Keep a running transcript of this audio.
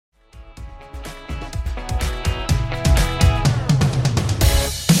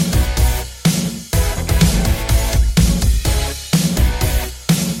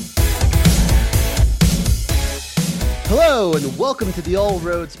Hello, and welcome to the All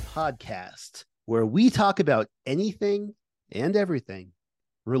Roads Podcast, where we talk about anything and everything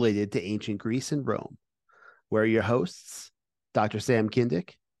related to ancient Greece and Rome. We're your hosts, Dr. Sam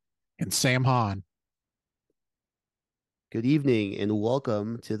Kindick and Sam Hahn. Good evening, and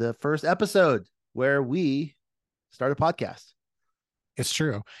welcome to the first episode where we start a podcast. It's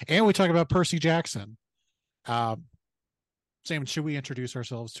true. And we talk about Percy Jackson. Sam, should we introduce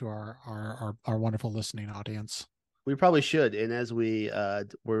ourselves to our wonderful listening audience? We probably should. And as we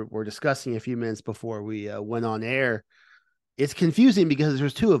were discussing a few minutes before we went on air, it's confusing because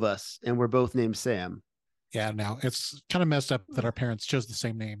there's two of us and we're both named Sam. Yeah, no, it's kind of messed up that our parents chose the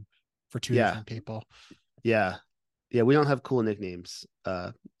same name for two different people. Yeah. We don't have cool nicknames.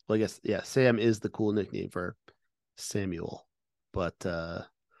 Well, I guess, Sam is the cool nickname for Samuel. But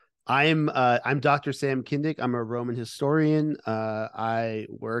I'm Dr. Sam Kindick. I'm a Roman historian. I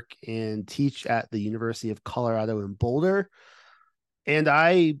work and teach at the University of Colorado in Boulder. And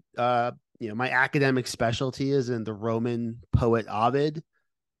I my academic specialty is in the Roman poet Ovid.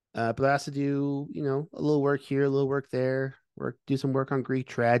 But I also do, a little work here, a little work there, do some work on Greek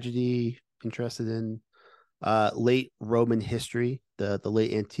tragedy, interested in late Roman history, the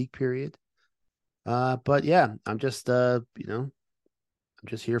late antique period. But yeah, I'm just I'm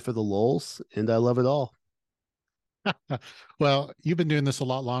just here for the lulz, and I love it all. Well, you've been doing this a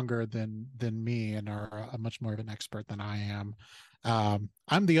lot longer than me, and are much more of an expert than I am.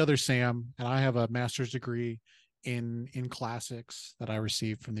 I'm the other Sam, and I have a master's degree in classics that I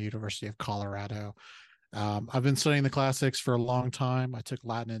received from the University of Colorado. I've been studying the classics for a long time. I took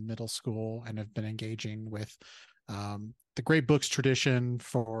Latin in middle school and have been engaging with the great books tradition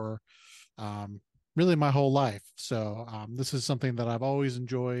for really my whole life. So this is something that I've always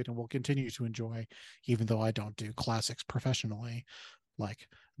enjoyed and will continue to enjoy, even though I don't do classics professionally like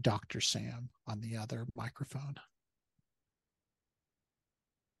Dr. Sam on the other microphone.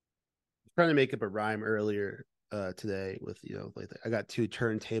 Trying to make up a rhyme earlier today with I got two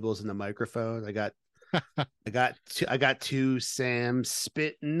turntables in the microphone. I got two Sam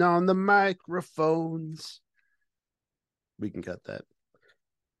spitting on the microphones. We can cut that.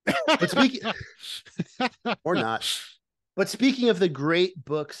 But speaking or not. But speaking of the great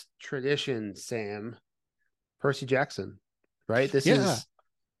books tradition, Sam, Percy Jackson, right? This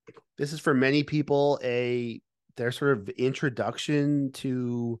is for many people their sort of introduction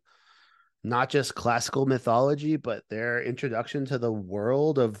to not just classical mythology, but their introduction to the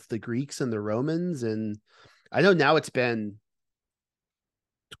world of the Greeks and the Romans. And I know now it's been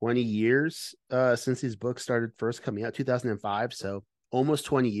 20 years since these books started first coming out, 2005. So almost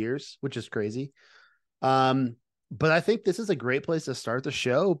 20 years, which is crazy. But I think this is a great place to start the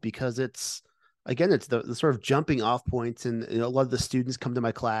show because it's the sort of jumping off points. And a lot of the students come to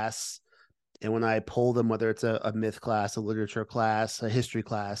my class, and when I poll them, whether it's a myth class, a literature class, a history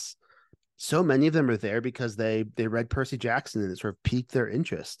class, so many of them are there because they read Percy Jackson and it sort of piqued their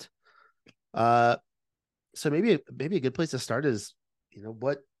interest. So maybe a good place to start is,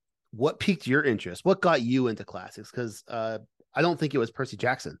 what piqued your interest? What got you into classics? Because I don't think it was Percy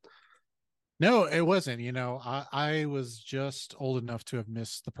Jackson. No, it wasn't. I was just old enough to have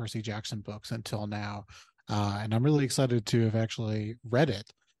missed the Percy Jackson books until now. And I'm really excited to have actually read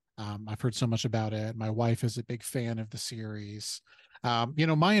it. I've heard so much about it. My wife is a big fan of the series.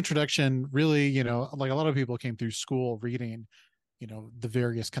 My introduction really, like a lot of people came through school reading, the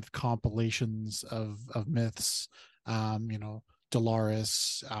various kind of compilations of myths,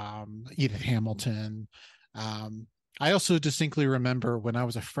 Dolores, Edith Hamilton. I also distinctly remember when I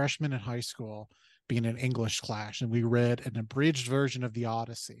was a freshman in high school being in English class and we read an abridged version of the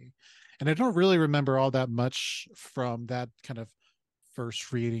Odyssey. And I don't really remember all that much from that kind of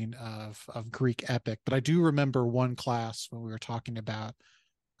first reading of Greek epic, but I do remember one class when we were talking about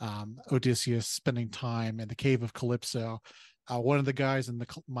Odysseus spending time in the cave of Calypso. One of the guys in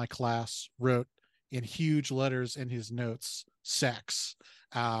my class wrote in huge letters in his notes, sex,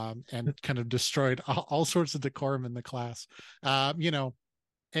 and kind of destroyed all sorts of decorum in the class.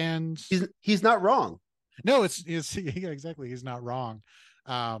 And he's not wrong. No, it's yeah, exactly. He's not wrong.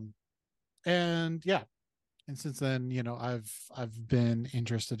 And yeah. And since then, I've been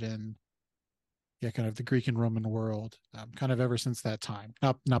interested in kind of the Greek and Roman world, kind of ever since that time.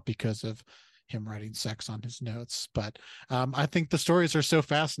 Not because of him writing sex on his notes, but I think the stories are so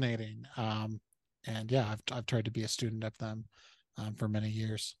fascinating. And yeah, I've tried to be a student of them for many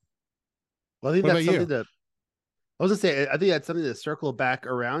years. Well, I think that's something that I was gonna say. I think that's something to circle back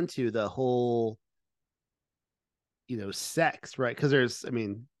around to the whole, sex, right? Because there's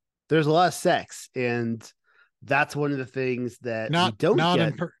a lot of sex, and that's one of the things that we don't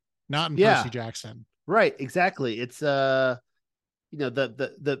get. Not in Percy Jackson. Right, exactly. It's the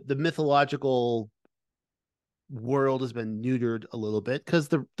mythological world has been neutered a little bit because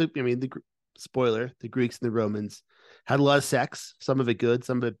the spoiler, the Greeks and the Romans had a lot of sex, some of it good,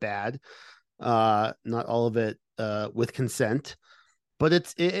 some of it bad, not all of it with consent, but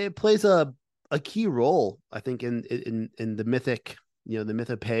it plays a key role, I think, in the mythic, the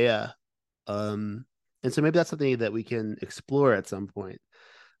mythopoeia, and so maybe that's something that we can explore at some point,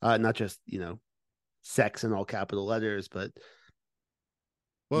 not just sex in all capital letters, but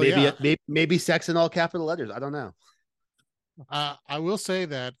Well, yeah, maybe sex in all capital letters. I don't know. I will say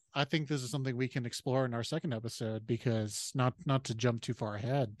that I think this is something we can explore in our second episode, because not to jump too far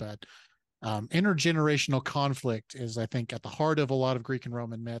ahead, but intergenerational conflict is, I think, at the heart of a lot of Greek and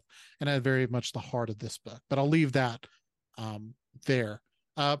Roman myth, and at very much the heart of this book. But I'll leave that there.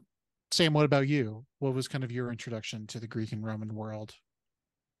 Uh, Sam, what about you? What was kind of your introduction to the Greek and Roman world?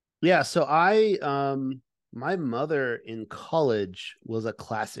 Yeah, so I my mother in college was a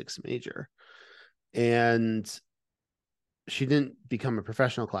classics major, and she didn't become a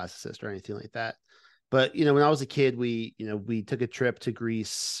professional classicist or anything like that. But when I was a kid, we took a trip to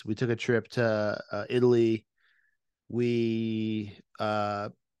Greece, we took a trip to Italy. We uh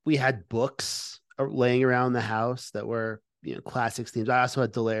we had books laying around the house that were classics themes. I also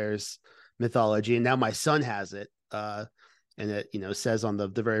had Delaire's mythology, and now my son has it. And it says on the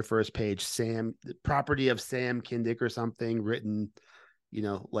very first page, Sam, the property of Sam Kindick or something, written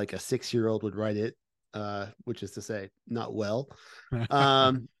like a 6-year-old would write it, which is to say not well.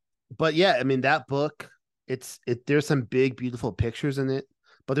 um but yeah, I mean, that book, there's some big beautiful pictures in it,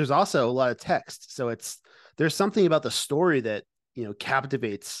 but there's also a lot of text, so there's something about the story that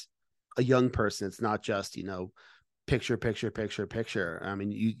captivates a young person. It's not just picture, picture, picture, picture. I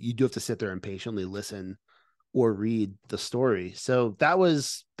mean, you do have to sit there and patiently listen or read the story. So that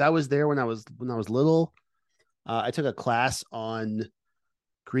was there when I was little. I took a class on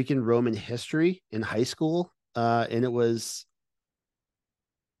Greek and Roman history in high school, and it was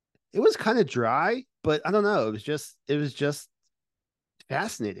kind of dry, but I don't know. It was just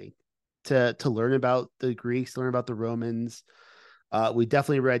fascinating to learn about the Greeks, learn about the Romans. We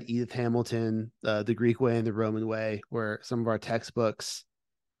definitely read Edith Hamilton, The Greek Way and the Roman Way, were some of our textbooks.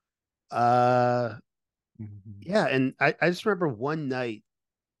 Uh, Mhm. yeah, and I just remember one night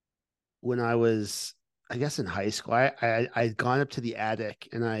when I was, I guess, in high school. I'd gone up to the attic,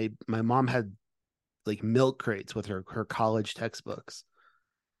 and my mom had like milk crates with her college textbooks,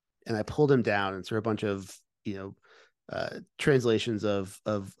 and I pulled them down, and saw a bunch of translations of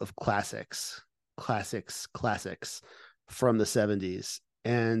classics from the 70s.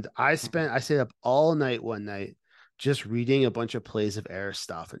 And I stayed up all night one night just reading a bunch of plays of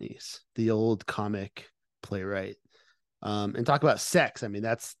Aristophanes, the old comic playwright. And talk about sex. I mean,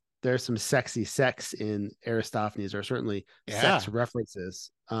 there's some sexy sex in Aristophanes, or certainly sex Yeah. references.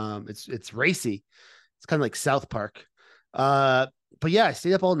 It's racy. It's kind of like South Park. Uh, but yeah, I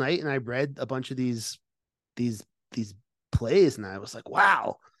stayed up all night and I read a bunch of these these plays, and I was like,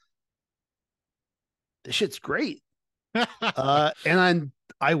 wow, this shit's great. And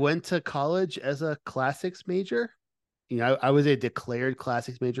I went to college as a classics major. I was a declared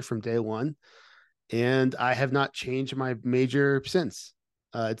classics major from day one, and I have not changed my major since.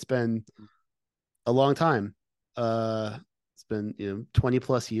 It's been a long time. It's been 20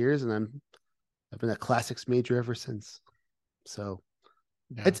 plus years, and I've been a classics major ever since. So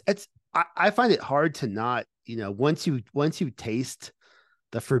Yeah. I find it hard to not, once you taste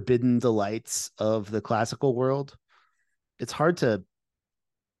the forbidden delights of the classical world, it's hard to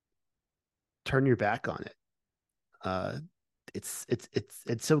turn your back on it. Uh, it's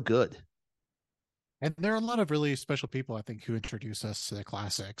so good. And there are a lot of really special people, I think, who introduce us to the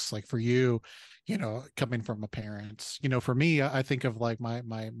classics. Like for you, coming from a parent, for me, I think of like my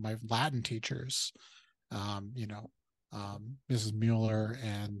Latin teachers, um, you know, Mrs. Mueller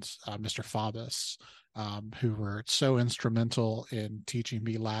and Mr. Faubus, who were so instrumental in teaching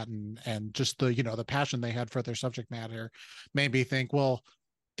me Latin, and just the passion they had for their subject matter made me think, well,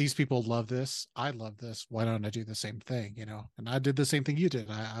 these people love this. I love this. Why don't I do the same thing? And I did the same thing you did.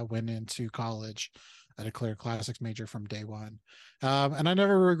 I went into college, I declared classics major from day one, and I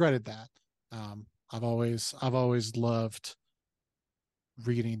never regretted that. I've always loved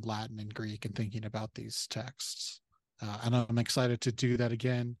reading Latin and Greek and thinking about these texts, and I'm excited to do that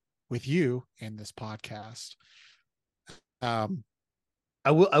again with you in this podcast. Um,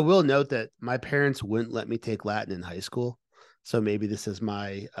 I will note that my parents wouldn't let me take Latin in high school, so maybe this is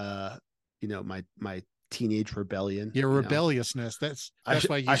my teenage rebellion. your rebelliousness. That's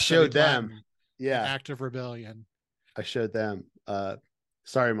why I you showed studied them. Latin, an Yeah, act of rebellion. I showed them.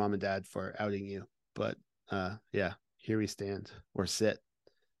 Sorry, mom and dad, for outing you. but yeah, here we stand or sit.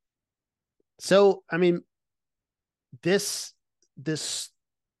 So I mean, this this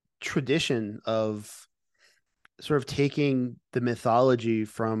tradition of sort of taking the mythology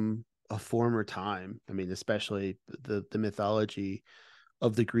from a former time. I mean, especially the mythology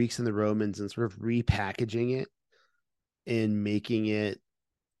of the Greeks and the Romans, and sort of repackaging it and making it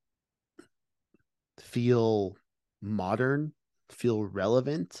feel modern, feel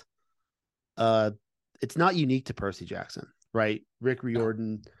relevant. Uh, it's not unique to Percy Jackson, right? Rick No.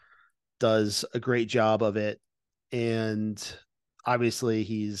 Riordan does a great job of it, and obviously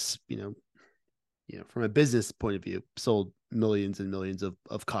he's from a business point of view sold millions and millions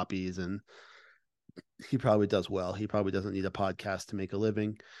of copies, and he probably does well. He probably doesn't need a podcast to make a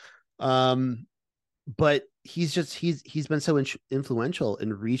living. Um, but he's been so influential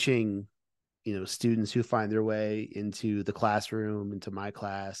in reaching students who find their way into the classroom, into my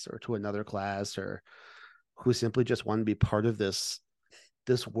class or to another class, or who simply just want to be part of this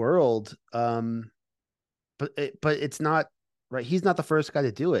world. But it's not right. He's not the first guy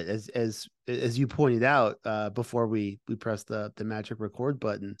to do it, as you pointed out before we pressed the magic record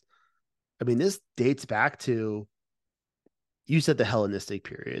button. I mean, this dates back to, you said, the Hellenistic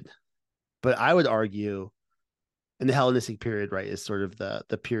period, but I would argue, in the Hellenistic period, right, is sort of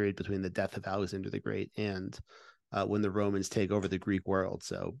the period between the death of Alexander the Great and when the Romans take over the Greek world.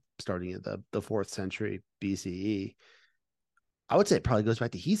 So starting in the fourth century BCE, I would say it probably goes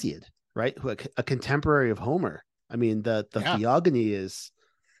back to Hesiod, right, who a contemporary of Homer. I mean, the Yeah. Theogony is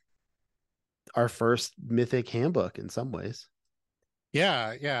our first mythic handbook in some ways.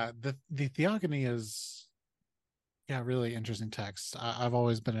 Yeah. Yeah. The Theogony is, yeah, really interesting text. I've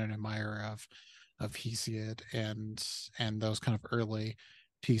always been an admirer of Hesiod and those kind of early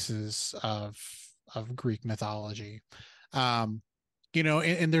pieces of Greek mythology. Um,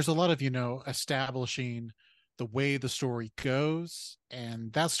 and there's a lot of, establishing the way the story goes,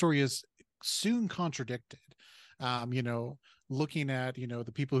 and that story is soon contradicted. Um, you know, Looking at,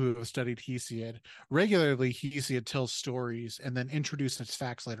 the people who have studied Hesiod, regularly Hesiod tells stories and then introduces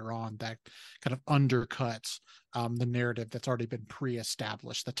facts later on that kind of undercuts the narrative that's already been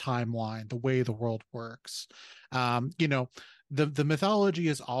pre-established, the timeline, the way the world works. The mythology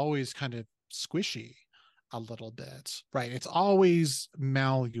is always kind of squishy a little bit, right? It's always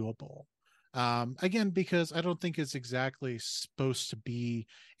malleable. Again, because I don't think it's exactly supposed to be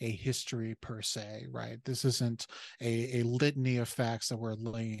a history per se, right? This isn't a litany of facts that we're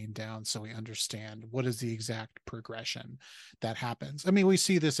laying down so we understand what is the exact progression that happens. I mean, we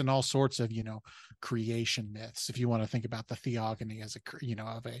see this in all sorts of, creation myths. If you want to think about the theogony as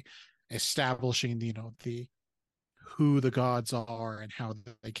of a establishing, the who the gods are and how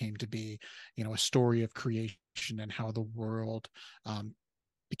they came to be, a story of creation and how the world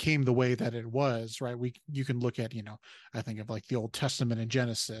became the way that it was, right? You can look at, I think of like the Old Testament and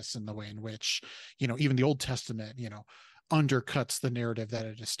Genesis, and the way in which, even the Old Testament, undercuts the narrative that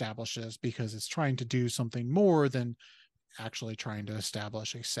it establishes because it's trying to do something more than actually trying to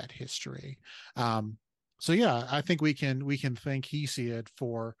establish a set history. So yeah, I think we can thank Hesiod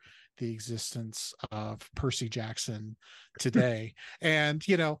for the existence of Percy Jackson today. And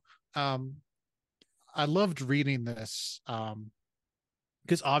I loved reading this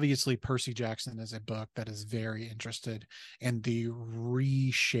because obviously Percy Jackson is a book that is very interested in the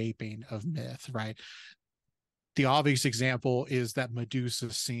reshaping of myth, right? The obvious example is that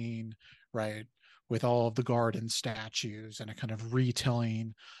Medusa scene, right? With all of the garden statues and a kind of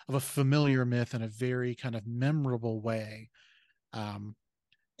retelling of a familiar myth in a very kind of memorable way. Um,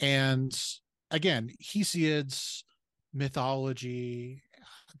 and again, Hesiod's mythology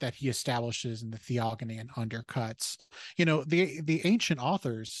that he establishes in the theogony and undercuts. The ancient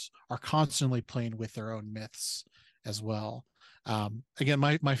authors are constantly playing with their own myths as well. Again,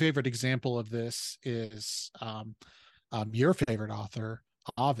 my favorite example of this is your favorite author,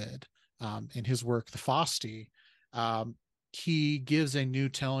 Ovid, in his work, The Fasti. Um, he gives a new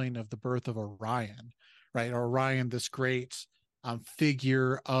telling of the birth of Orion, right? Orion, this great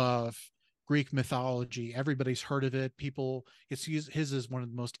figure of Greek mythology. Everybody's heard of it. His is one of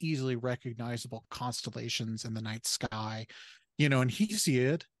the most easily recognizable constellations in the night sky. And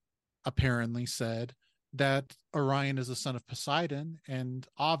Hesiod apparently said that Orion is the son of Poseidon, and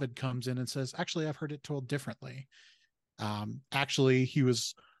Ovid comes in and says, actually, I've heard it told differently. Actually, he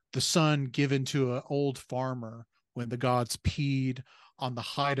was the son given to an old farmer when the gods peed on the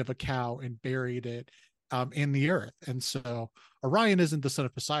hide of a cow and buried it in the earth. And so Orion isn't the son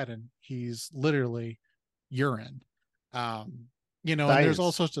of Poseidon. He's literally urine. And there's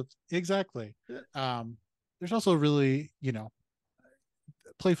all Science. sorts of, exactly. Um, there's also really,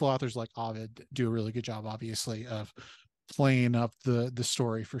 playful authors like Ovid do a really good job, obviously, of playing up the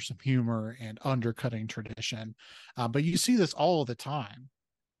story for some humor and undercutting tradition. But you see this all the time,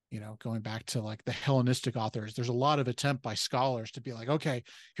 going back to like the Hellenistic authors. There's a lot of attempt by scholars to be like, okay,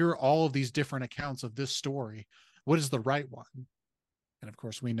 here are all of these different accounts of this story. What is the right one? And of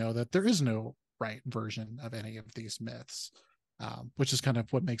course, we know that there is no right version of any of these myths, which is kind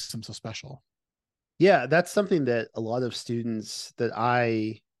of what makes them so special. Yeah, that's something that a lot of students that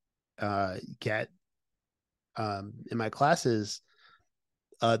I get in my classes,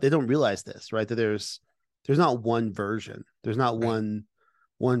 they don't realize this, right? That there's not one version. There's not Right.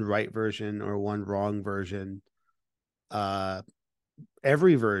 one right version or one wrong version. Uh,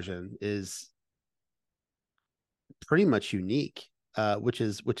 every version is pretty much unique, which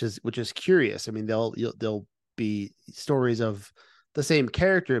is curious. I mean, they'll be stories of the same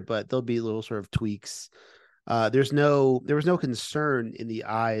character, but there'll be little sort of tweaks. There was no concern in the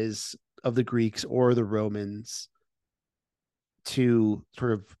eyes of the Greeks or the Romans to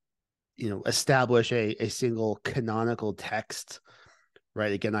sort of establish a single canonical text,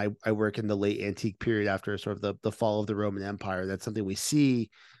 right? Again, I work in the late antique period after sort of the fall of the Roman Empire. That's something we see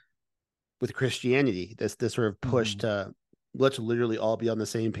with Christianity. This sort of push Mm-hmm. to let's literally all be on the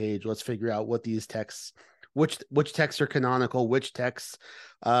same page. Let's figure out what these texts, which texts are canonical, which texts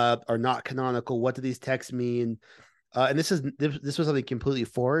are not canonical. What do these texts mean? And this was something completely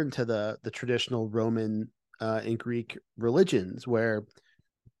foreign to the traditional Roman and Greek religions, where,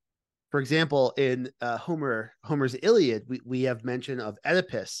 for example, in Homer's Iliad, we have mention of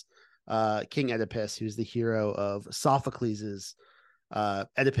Oedipus, King Oedipus, who's the hero of Sophocles's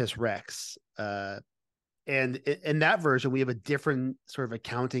Oedipus Rex. And in that version, we have a different sort of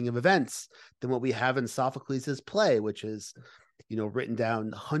accounting of events than what we have in Sophocles's play, which is, written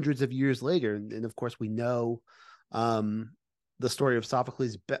down hundreds of years later. And of course, we know um, the story of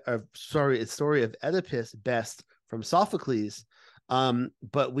the story of Oedipus best from Sophocles.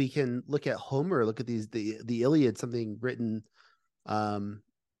 But we can look at Homer, look at the Iliad, something written,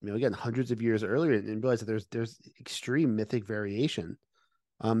 again, hundreds of years earlier, and realize that there's extreme mythic variation.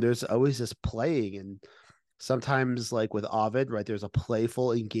 There's always this playing, and sometimes, like with Ovid, right, there's a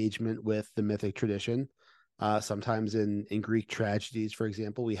playful engagement with the mythic tradition. Sometimes in Greek tragedies, for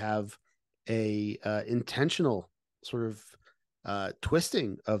example, we have a intentional sort of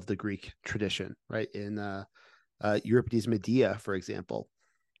twisting of the Greek tradition, right? In Euripides' Medea, for example,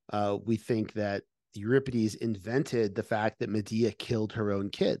 we think that Euripides invented the fact that Medea killed her own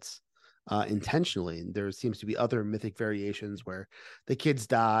kids intentionally. And there seems to be other mythic variations where the kids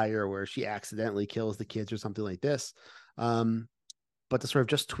die or where she accidentally kills the kids or something like this. But to sort of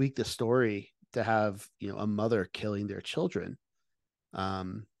just tweak the story to have, a mother killing their children,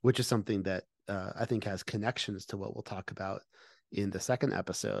 which is something that I think has connections to what we'll talk about in the second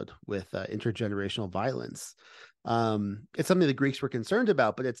episode with intergenerational violence. It's something the Greeks were concerned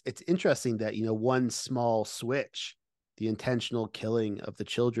about, but it's interesting that one small switch, the intentional killing of the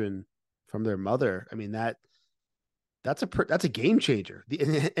children from their mother. I mean that's a game changer.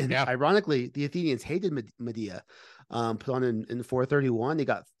 And Yeah. ironically, the Athenians hated Medea. Put on in 431,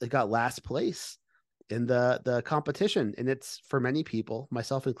 they got last place in the competition, and it's, for many people,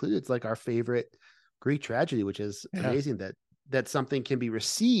 myself included, it's like our favorite Greek tragedy, which is Yeah. amazing that something can be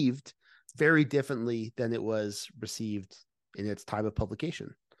received very differently than it was received in its time of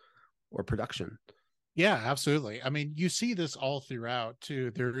publication or production. Yeah, absolutely. I mean, you see this all throughout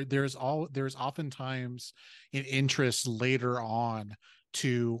too. There's oftentimes an interest later on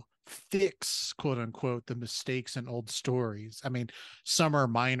to fix, quote unquote, the mistakes in old stories. I mean, some are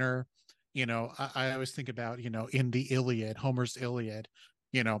minor. I always think about, in the Iliad, Homer's Iliad,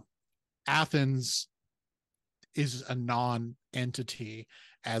 you know, Athens is a non-entity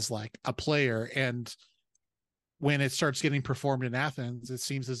as like a player, and when it starts getting performed in Athens, it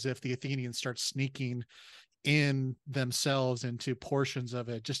seems as if the Athenians start sneaking in themselves into portions of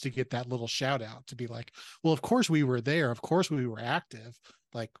it just to get that little shout out to be like, well, of course we were there. Of course we were active.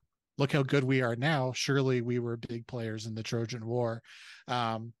 Like, look how good we are now. Surely we were big players in the Trojan War.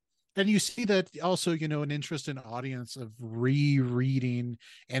 And you see that also, an interest in audience of rereading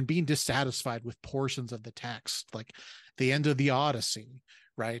and being dissatisfied with portions of the text, like the end of the Odyssey,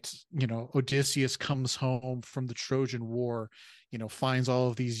 right? Odysseus comes home from the Trojan War, finds all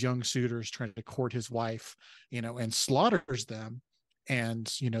of these young suitors trying to court his wife, and slaughters them.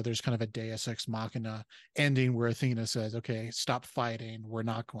 And there's kind of a deus ex machina ending where Athena says, okay, stop fighting, we're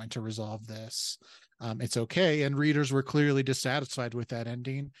not going to resolve this, it's okay. And readers were clearly dissatisfied with that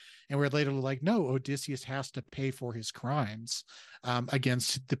ending, and we're later like, no, Odysseus has to pay for his crimes,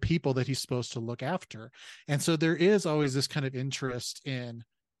 against the people that he's supposed to look after. And so there is always this kind of interest in,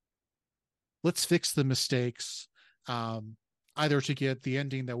 let's fix the mistakes, um, either to get the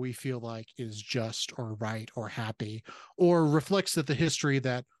ending that we feel like is just or right or happy, or reflects that the history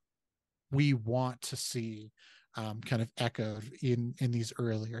that we want to see, kind of echoed in these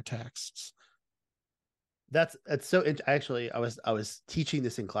earlier texts. That's so actually I was teaching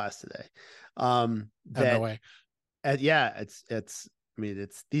this in class today. Oh, no That way. yeah, it's I mean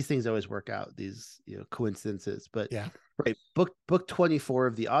it's these things always work out, these coincidences, but Yeah. right, book 24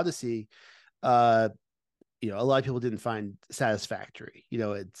 of the Odyssey, uh a lot of people didn't find satisfactory.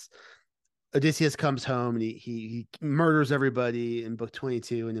 It's Odysseus comes home and he murders everybody in book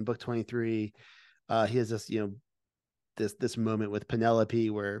 22, and in book 23 he has this moment with Penelope,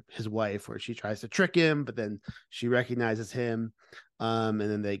 where his wife, where she tries to trick him, but then she recognizes him, and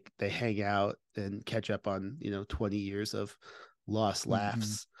then they hang out and catch up on 20 years of lost Mm-hmm.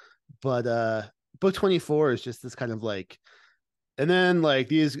 laughs. But book 24 is just this kind of like, and then like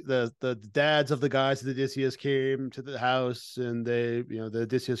the dads of the guys of the Odysseus came to the house, and they the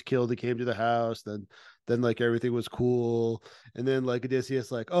Odysseus killed, they came to the house, then like everything was cool. And then like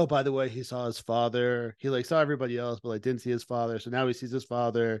Odysseus, like, oh, by the way, he saw his father. He like saw everybody else, but like didn't see his father, so now he sees his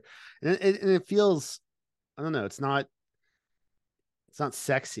father. And it feels, I don't know, it's not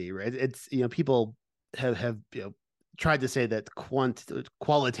sexy, right? It's people have tried to say that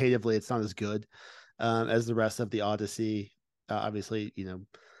qualitatively it's not as good, as the rest of the Odyssey. Obviously, that's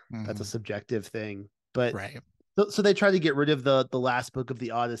a Mm-hmm. subjective thing, but Right. so they try to get rid of the last book of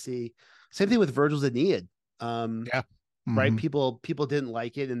the Odyssey. Same thing with Virgil's Aeneid. Yeah. Right? Mm-hmm. People didn't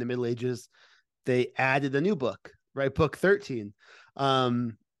like it in the Middle Ages. They added a new book, right? Book 13.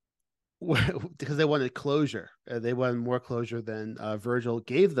 Um, because they wanted closure. They wanted more closure than Virgil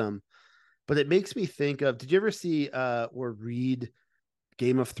gave them. But it makes me think of, did you ever see or read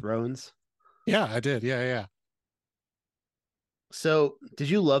Game of Thrones? Yeah, I did. Yeah, yeah. So did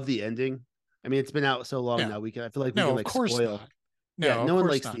you love the ending? I mean, it's been out so long No, now. I feel like we no, can of like course spoil. not. Yeah, No, of no one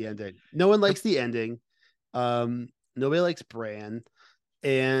course likes not. the ending. No one Nope. likes the ending. Nobody likes Bran.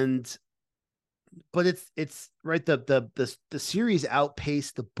 And but it's right, the series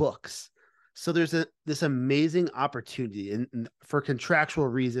outpaced the books. So there's this amazing opportunity, and for contractual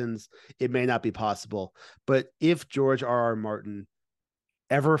reasons it may not be possible, but if George R. R. Martin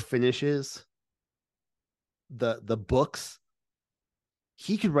ever finishes the books,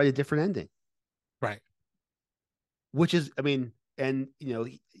 he could write a different ending, Right. which is, I mean, and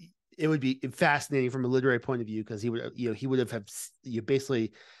it would be fascinating from a literary point of view, because he would have you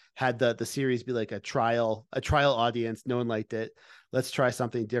basically had the series be like a trial audience. No one liked it. Let's try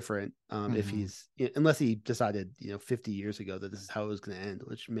something different. If Mm-hmm. he's unless he decided 50 years ago that this is how it was going to end,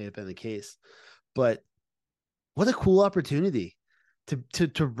 which may have been the case. But what a cool opportunity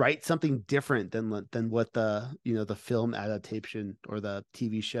to write something different than what the film adaptation or the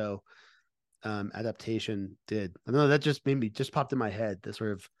TV show adaptation did. I know that just made me just popped in my head. This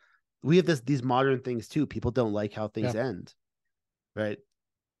sort of, we have these modern things too. People don't like how things Yeah. end, right?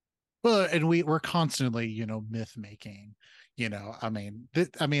 Well, and we're constantly, myth making. I mean,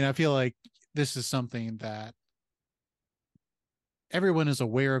 I feel like this is something that everyone is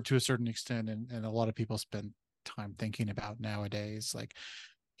aware of to a certain extent, and a lot of people spend time thinking about nowadays. Like,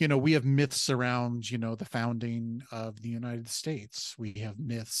 we have myths around, the founding of the United States. We have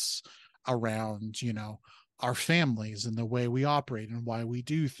myths around, our families and the way we operate and why we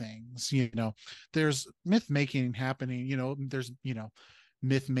do things. There's myth making happening. There's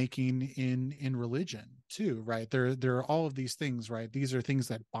myth making in religion too, right? There are all of these things, right? These are things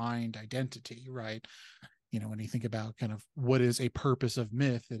that bind identity, right? When you think about kind of what is a purpose of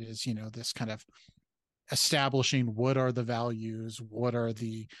myth, it is, this kind of establishing what are the values, what are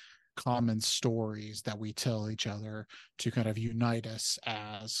the common stories that we tell each other to kind of unite us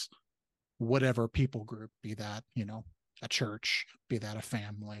as whatever people group, be that, a church, be that a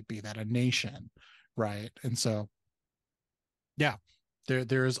family, be that a nation, right? And so, yeah,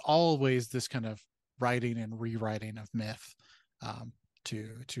 there is always this kind of writing and rewriting of myth,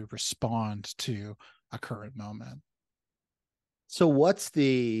 to respond to a current moment. So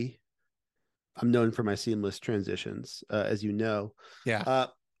I'm known for my seamless transitions, as you know. Yeah. Uh,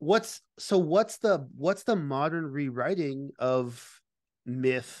 what's the modern rewriting of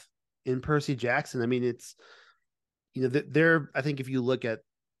myth in Percy Jackson? I mean, it's there. I think if you look at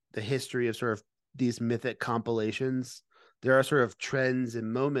the history of sort of these mythic compilations, there are sort of trends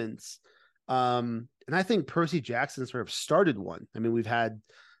and moments. And I think Percy Jackson sort of started one. I mean, we've had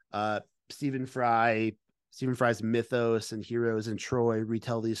uh, Stephen Fry, Stephen Fry's Mythos and Heroes in Troy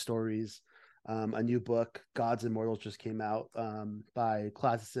retell these stories. A new book, Gods and Mortals, just came out by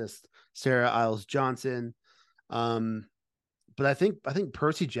classicist Sarah Iles Johnson. Um, but I think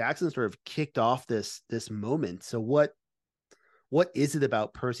Percy Jackson sort of kicked off this moment. So what is it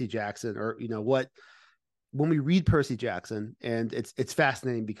about Percy Jackson, or what when we read Percy Jackson, and it's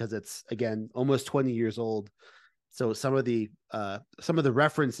fascinating because it's again almost 20 years old. So some of the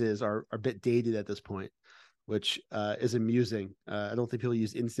references are a bit dated at this point, which is amusing. I don't think people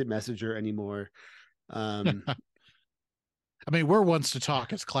use instant messenger anymore. Um, I mean, we're ones to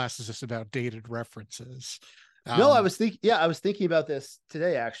talk as classicists about dated references. no, Um, I was thinking about this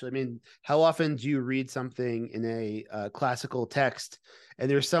today actually. I mean, how often do you read something in a classical text and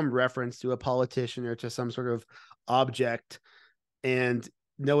there's some reference to a politician or to some sort of object, and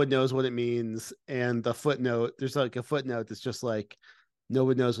no one knows what it means, and there's like a footnote that's just like no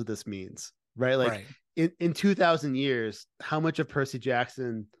one knows what this means, right? Like right. in 2000 years, how much of Percy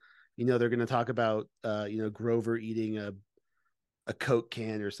Jackson, they're going to talk about Grover eating a Coke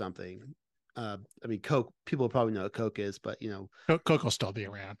can or something. I mean, Coke, people probably know what Coke is, but Coke will still be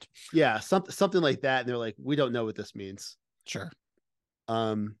around. yeah, something like that, and they're like, we don't know what this means. Sure.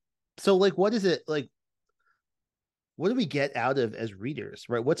 um so like, what is it like, what do we get out of as readers,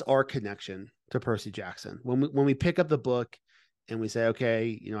 right? What's our connection to Percy Jackson when we pick up the book and we say,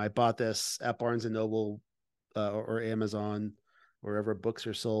 okay, I bought this at Barnes and Noble, or Amazon, wherever books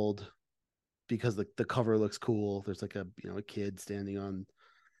are sold, because the cover looks cool. There's like a kid standing on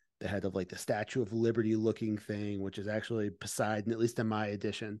the head of like the Statue of Liberty looking thing, which is actually Poseidon, at least in my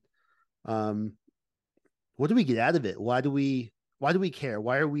edition. Um, what do we get out of it? Why do we care?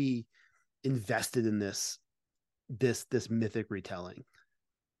 Why are we invested in this mythic retelling?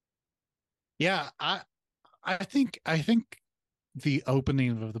 Yeah, I think the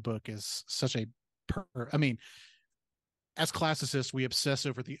opening of the book is such a I mean, as classicists, we obsess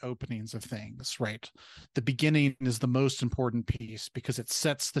over the openings of things, right? The beginning is the most important piece because it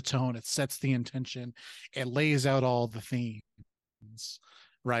sets the tone, it sets the intention, it lays out all the themes,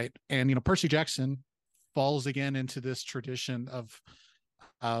 right? And Percy Jackson falls again into this tradition of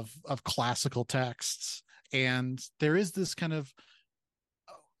classical texts, and there is this kind of,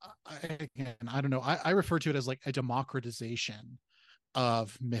 again, I don't know, I refer to it as like a democratization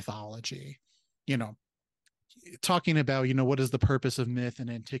of mythology. You know, talking about what is the purpose of myth in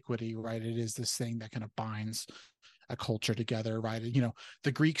antiquity, right? It is this thing that kind of binds a culture together, right?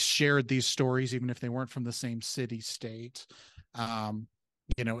 The Greeks shared these stories even if they weren't from the same city state. um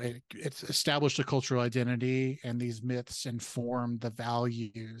it's established a cultural identity, and these myths inform the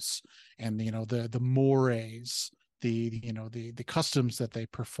values and the mores, the customs that they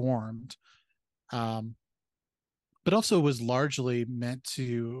performed. um but also was largely meant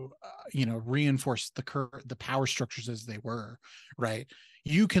to reinforce the power structures as they were, right?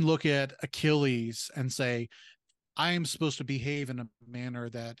 You can look at Achilles and say, I am supposed to behave in a manner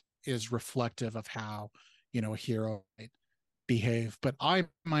that is reflective of how a hero might behave, but I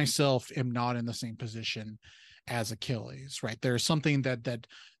myself am not in the same position as Achilles, right? There's something that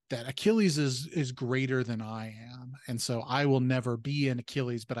Achilles is greater than I am, and so I will never be an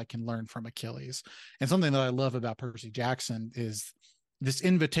Achilles, but I can learn from Achilles. And something that I love about Percy Jackson is this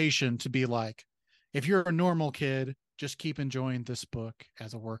invitation to be like, if you're a normal kid, just keep enjoying this book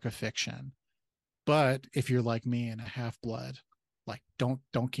as a work of fiction. But if you're like me and a half blood, like don't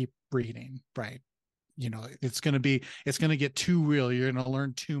keep reading, right? It's going to get too real, you're going to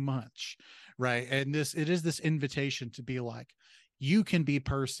learn too much, right? And it is this invitation to be like, you can be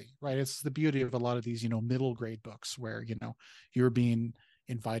Percy, right? It's the beauty of a lot of these middle grade books where you're being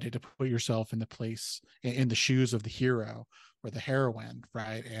invited to put yourself in the place, in the shoes of the hero or the heroine,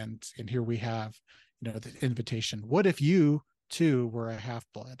 right? And here we have the invitation, what if you too were a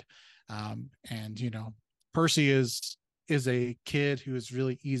half-blood? And Percy is a kid who is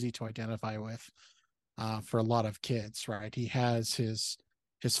really easy to identify with, for a lot of kids, right? He has his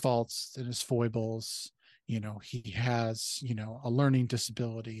faults and his foibles. He has a learning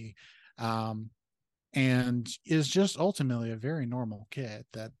disability, and is just ultimately a very normal kid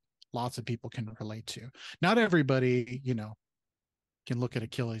that lots of people can relate to. Not everybody, can look at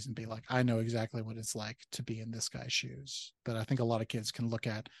Achilles and be like, I know exactly what it's like to be in this guy's shoes. But I think a lot of kids can look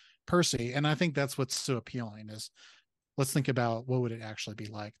at Percy, and I think that's what's so appealing is, let's think about what would it actually be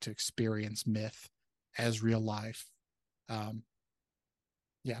like to experience myth as real life. um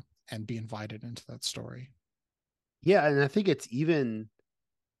yeah, and be invited into that story. Yeah, and I think it's even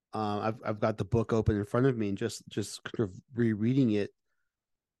I've got the book open in front of me and just kind of rereading it.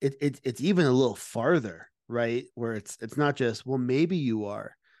 It's even a little farther, right? Where it's not just, well, maybe you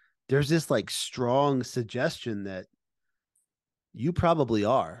are. There's this like strong suggestion that you probably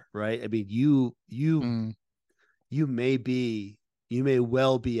are, right? I mean, Mm, you may be, you may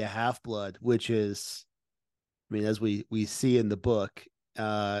well be a half blood, which is, I mean, as we see in the book,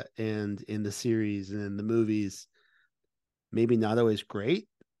 and in the series and in the movies, maybe not always great.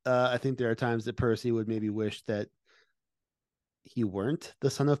 I think there are times that Percy would maybe wish that he weren't the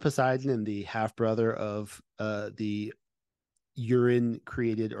son of Poseidon and the half brother of the urine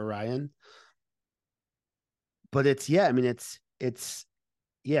created Orion. But it's, yeah, I mean, it's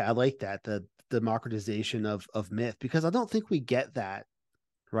yeah, I like that, the democratization of myth, because I don't think we get that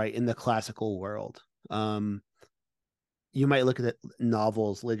right in the classical world. Um, you might look at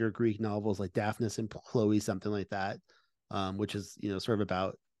novels, later Greek novels like Daphnis and Chloe, something like that, which is, sort of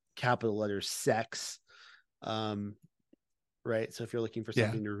about capital letters sex. Um, right. So if you're looking for yeah.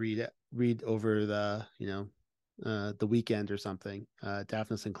 something to read over the weekend or something,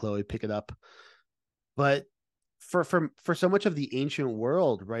 Daphnis and Chloe, pick it up. But for so much of the ancient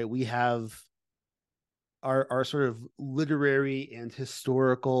world, right, we have our sort of literary and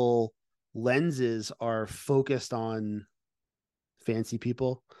historical lenses are focused on fancy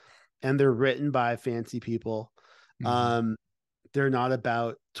people, and they're written by fancy people. Mm-hmm. Um, they're not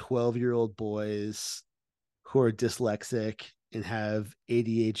about 12-year-old boys who are dyslexic and have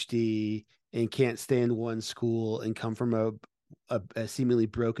ADHD and can't stay in one school and come from a seemingly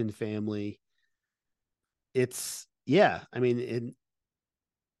broken family. It's, yeah, I mean,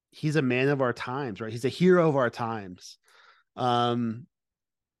 he's a man of our times, right? He's a hero of our times, um,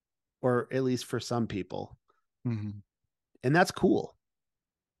 or at least for some people, Mm-hmm. and that's cool.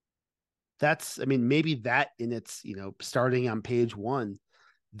 That's, I mean, maybe that in its, starting on page one,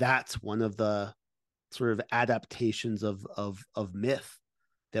 that's one of the sort of adaptations of myth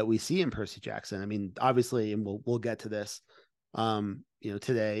that we see in Percy Jackson. I mean, obviously, and we'll get to this,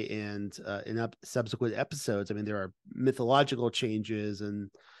 today and in subsequent episodes. I mean, there are mythological changes and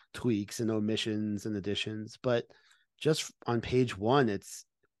tweaks and omissions and additions, but just on page one, it's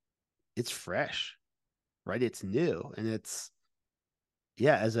fresh, right? It's new, and it's,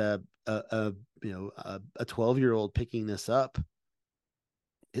 yeah, as a 12-year-old picking this up,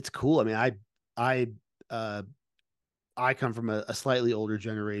 it's cool. I mean, I uh I come from a slightly older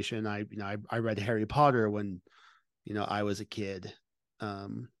generation. I read Harry Potter when, I was a kid. Well,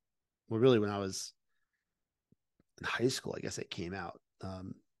 really, when I was in high school, I guess it came out.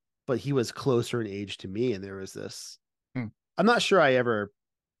 But he was closer in age to me, and there was this. Mm. I'm not sure I ever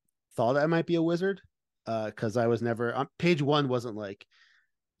thought I might be a wizard, because I was never on page one. Wasn't like,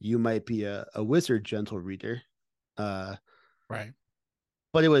 you might be a wizard, gentle reader. Uh, Right.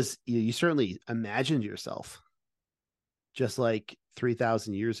 but it was, you certainly imagined yourself just like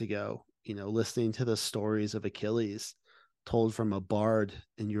 3,000 years ago, listening to the stories of Achilles told from a bard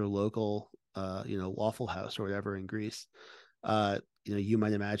in your local, Waffle House or whatever in Greece. You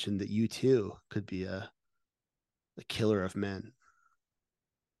might imagine that you too could be a killer of men.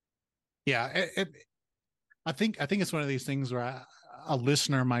 Yeah. I think it's one of these things where a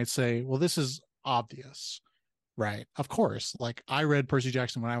listener might say, "Well, this is obvious." Right. Of course. Like I read Percy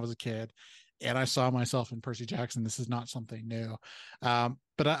Jackson when I was a kid and I saw myself in Percy Jackson. This is not something new.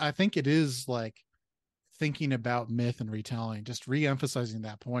 But I think it is like thinking about myth and retelling, just re-emphasizing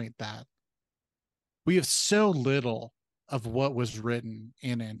that point that we have so little of what was written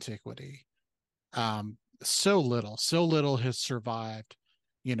in antiquity. So little has survived,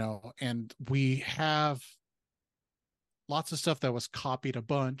 and we have lots of stuff that was copied a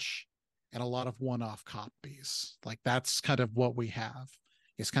bunch and a lot of one-off copies. Like that's kind of what we have.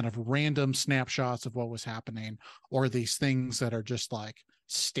 It's kind of random snapshots of what was happening, or these things that are just like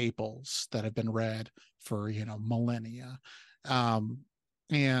staples that have been read for, millennia.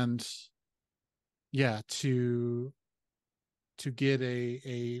 And yeah, to get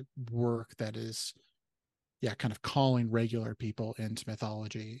a work that is, yeah, kind of calling regular people into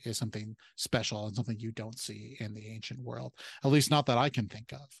mythology is something special and something you don't see in the ancient world, at least not that I can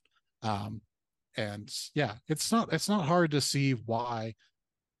think of. And yeah, it's not hard to see why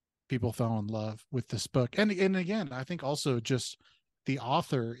people fell in love with this book. And again, I think also just the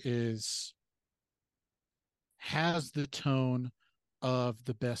author is has the tone of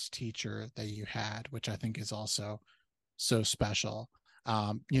the best teacher that you had, which I think is also so special.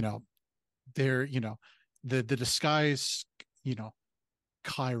 You know, there, the disguise, you know,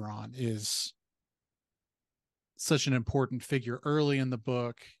 Chiron is such an important figure early in the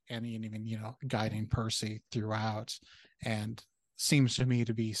book and even, guiding Percy throughout. And seems to me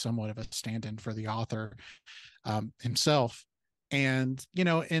to be somewhat of a stand-in for the author himself. And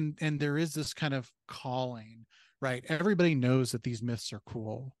and there is this kind of calling, right? Everybody knows that these myths are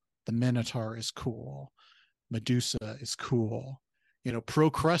cool. The Minotaur is cool. Medusa is cool.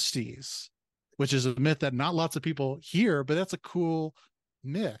 Procrustes, which is a myth that not lots of people hear, but that's a cool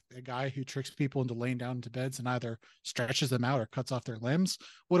myth. A guy who tricks people into laying down into beds and either stretches them out or cuts off their limbs.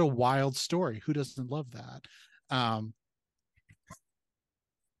 What a wild story. Who doesn't love that? Um,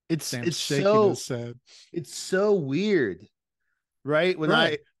 it's Sam's it's shaking his so head. it's so weird, right? When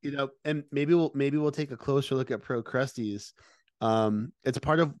Right. I, and maybe we'll take a closer look at Procrustes. It's a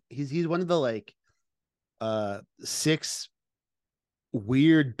part of he's one of the like six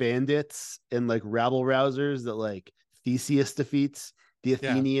weird bandits and like rabble rousers that like Theseus defeats, the Yeah.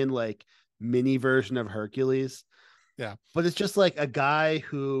 Athenian like mini version of Hercules. Yeah. But it's just like a guy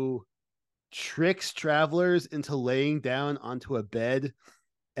who tricks travelers into laying down onto a bed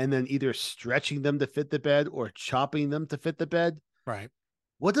and then either stretching them to fit the bed or chopping them to fit the bed. Right.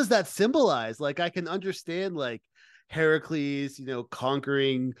 What does that symbolize? Like, I can understand like Heracles,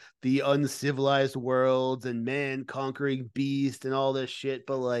 conquering the uncivilized worlds and man conquering beast and all this shit,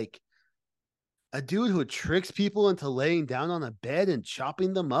 but like a dude who tricks people into laying down on a bed and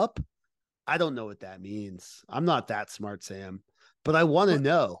chopping them up, I don't know what that means. I'm not that smart, Sam, but I want to Well,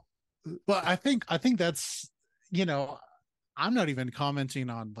 know. well, I think that's you know I'm not even commenting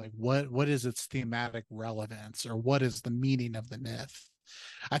on like what is its thematic relevance or what is the meaning of the myth.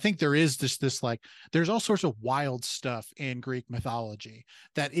 I think there is this like there's all sorts of wild stuff in Greek mythology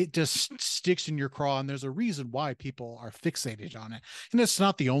that it just sticks in your craw, and there's a reason why people are fixated on it. And it's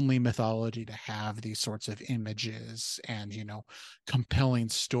not the only mythology to have these sorts of images and compelling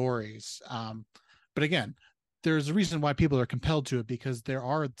stories. But again, there's a reason why people are compelled to it, because there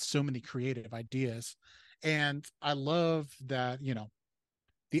are so many creative ideas. And I love that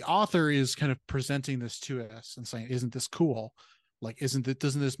the author is kind of presenting this to us and saying, isn't this cool? Like,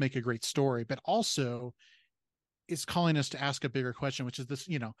 doesn't this make a great story? But also it's calling us to ask a bigger question, which is this,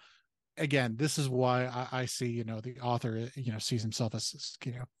 again, this is why I see, the author, sees himself as,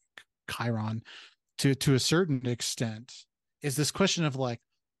 Chiron to a certain extent, is this question of like,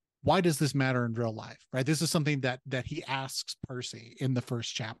 why does this matter in real life? Right. This is something that he asks Percy in the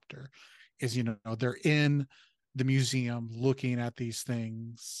first chapter. Is they're in the museum looking at these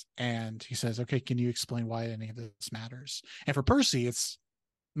things, and he says, okay, can you explain why any of this matters? And for Percy, it's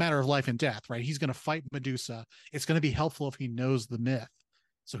a matter of life and death, right? He's going to fight Medusa. It's going to be helpful if he knows the myth,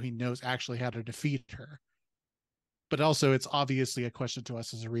 so he knows actually how to defeat her. But also, it's obviously a question to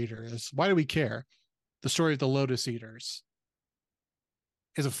us as a reader: is why do we care? The story of the Lotus Eaters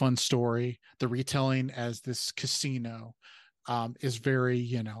is a fun story. The retelling as this casino is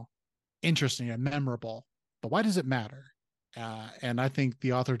very, interesting and memorable. But why does it matter? And I think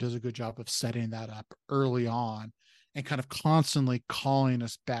the author does a good job of setting that up early on and kind of constantly calling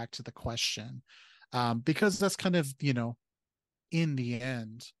us back to the question, because that's kind of, in the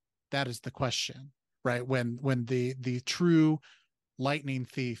end, that is the question, right? When the true lightning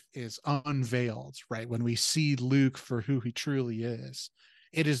thief is unveiled, right? When we see Luke for who he truly is,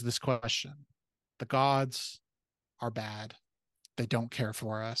 it is this question: the gods are bad. They don't care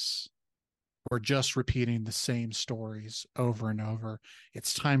for us. We're just repeating the same stories over and over.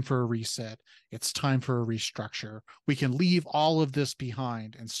 It's time for a reset. It's time for a restructure. We can leave all of this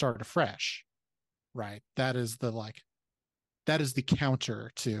behind and start afresh, right? That is the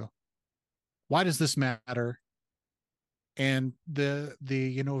counter to why does this matter? And the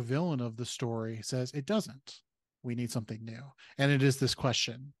villain of the story says it doesn't. We need something new. And it is this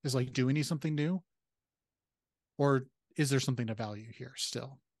question: is like, do we need something new? Or is there something to value here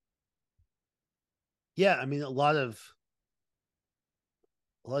still? Yeah, I mean, a lot of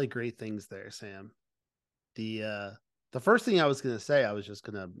great things there, Sam. The first thing I was going to say, I was just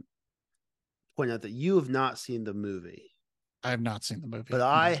going to point out that you have not seen the movie, I have not seen the but movie.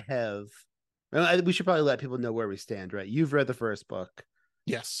 I No. have. We should probably let people know where we stand, right? You've read the first book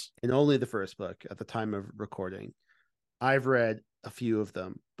Yes. and only the first book at the time of recording. I've read a few of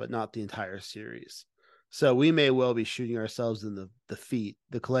them, but not the entire series. So we may well be shooting ourselves in the feet,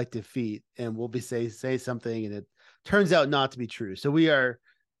 the collective feet, and we'll be say something and it turns out not to be true. So we're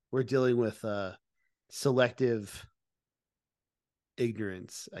dealing with selective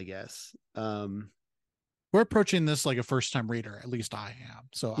ignorance, I guess. We're approaching this like a first time reader. At least I am.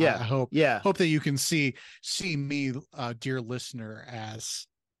 So Yeah, I hope yeah. hope that you can see me, dear listener, as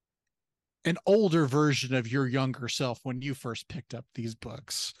an older version of your younger self when you first picked up these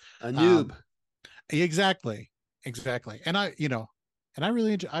books. A noob. Um, exactly, exactly. And I, And I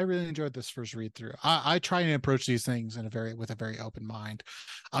really enjoyed this first read through. I try and approach these things with a very open mind,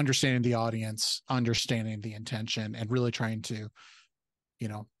 understanding the audience, understanding the intention, and really trying to,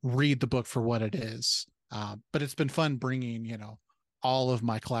 read the book for what it is. But it's been fun bringing, all of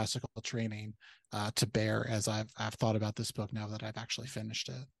my classical training to bear as I've thought about this book now that I've actually finished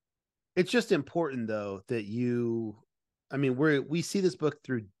it. It's just important though that I mean, we see this book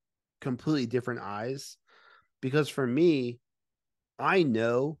through completely different eyes because for me, I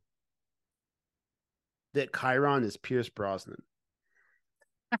know that Chiron is Pierce Brosnan.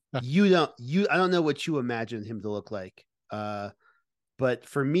 I don't know what you imagine him to look like. But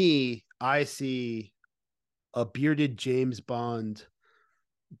for me, I see a bearded James Bond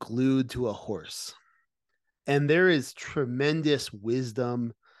glued to a horse. And there is tremendous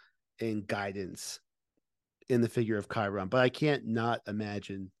wisdom and guidance in the figure of Chiron, but I can't not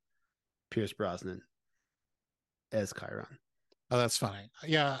imagine Pierce Brosnan as Chiron. Oh, that's funny.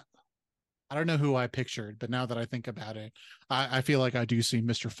 Yeah, I don't know who I pictured, but now that I think about it, I feel like I do see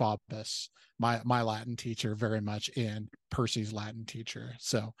Mr. Faubus, my Latin teacher, very much in Percy's Latin teacher.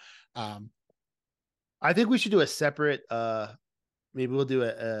 So, um, I think we should do a separate maybe we'll do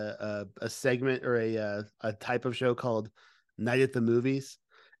a segment or a type of show called Night at the Movies,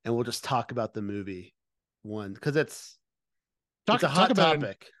 and we'll just talk about the movie one because it's a talk hot about it.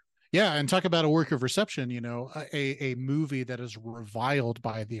 topic. Yeah, and talk about a work of reception. A movie that is reviled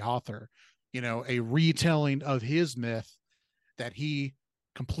by the author. A retelling of his myth that he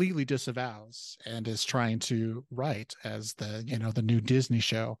completely disavows and is trying to write as the new Disney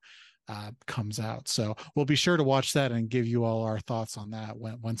show comes out. So we'll be sure to watch that and give you all our thoughts on that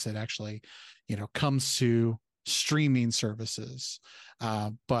once it actually comes to streaming services.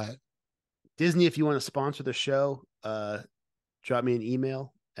 But Disney, if you want to sponsor the show, drop me an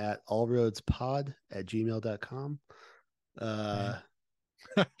email at allroadspod@gmail.com. Uh,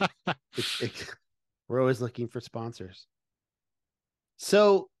 we're always looking for sponsors.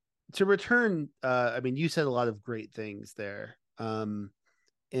 So to return, I mean, you said a lot of great things there. And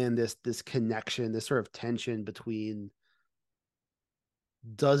this connection, this sort of tension between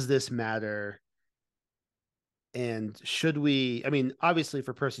does this matter and should we? I mean, obviously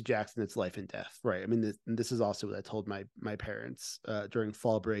for Percy Jackson, it's life and death, right? I mean, this is also what I told my parents during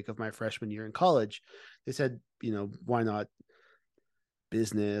fall break of my freshman year in college. They said, why not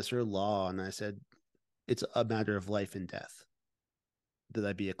business or law? And I said, it's a matter of life and death that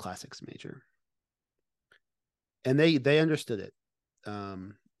I be a classics major, and they understood it. At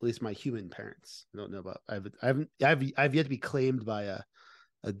least my human parents. I don't know about. I've yet to be claimed by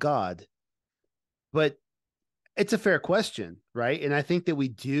a god, but it's a fair question, right? And I think that we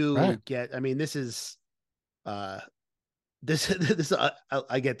right, do get. I mean, this is uh this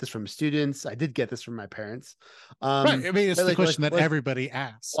I get this from students. I did get this from my parents. right. I mean, it's But the question that like everybody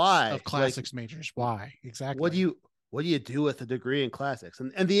asks of why? Like classics majors. Why what do exactly? you do with a degree in classics?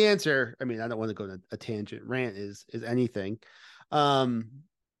 And the answer, I mean, I don't want to go on a tangent rant is anything. Um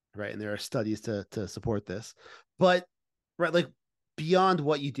right, and there are studies to support this. But right, like beyond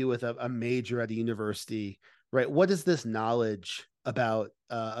what you do with a major at a university, right? What is this knowledge about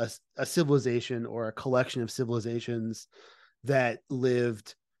a civilization or a collection of civilizations that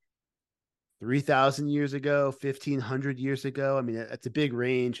lived 3,000 years ago, 1,500 years ago? I mean, it's a big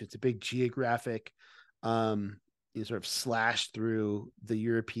range. It's a big geographic, um, sort of slash through the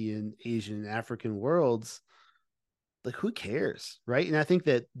European, Asian, and African worlds. Like, who cares, right? And I think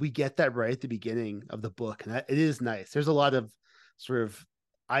that we get that right at the beginning of the book, and it is nice. There's a lot of sort of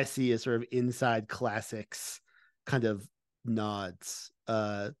I see as sort of inside classics kind of nods.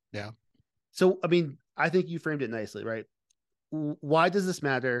 Yeah. So I mean, I think you framed it nicely, right? Why does this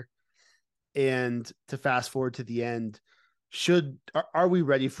matter? And to fast forward to the end, are we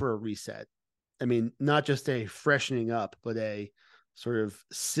ready for a reset? I mean, not just a freshening up, but a sort of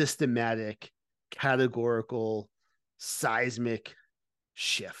systematic, categorical, seismic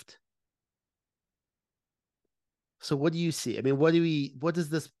shift. So what do you see? I mean, what does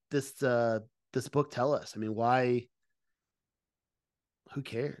this book tell us? I mean, why who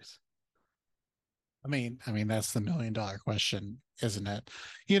cares? I mean that's the $1 million question, isn't it?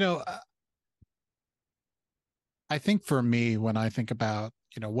 You know, I think for me, when I think about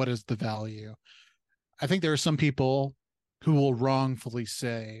what is the value, I think there are some people who will wrongfully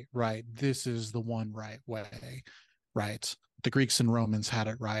say, right, this is the one right way, right? The Greeks and Romans had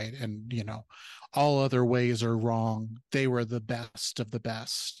it right, and all other ways are wrong. They were the best of the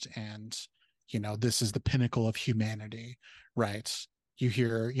best, and this is the pinnacle of humanity, right? You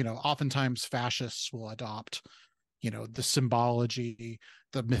hear, oftentimes fascists will adopt the symbology,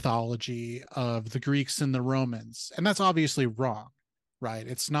 the mythology of the Greeks and the Romans, and that's obviously wrong. right?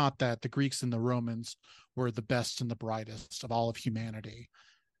 It's not that the Greeks and the Romans were the best and the brightest of all of humanity.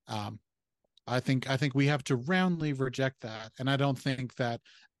 Um, I think we have to roundly reject that, and I don't think that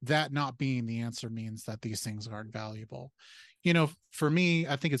that not being the answer means that these things aren't valuable. For me,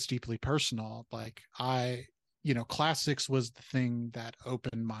 I think it's deeply personal. Like classics was the thing that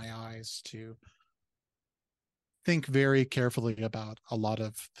opened my eyes to think very carefully about a lot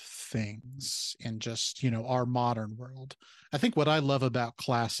of things in just our modern world. I think what I love about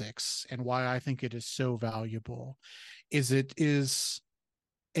classics and why I think it is so valuable is it is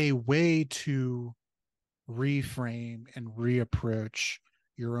a way to reframe and reapproach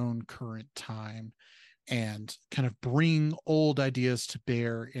your own current time and kind of bring old ideas to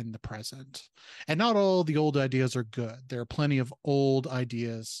bear in the present. And not all the old ideas are good. There are plenty of old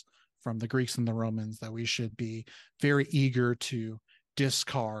ideas from the Greeks and the Romans that we should be very eager to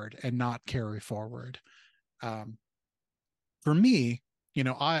discard and not carry forward. Um, for me,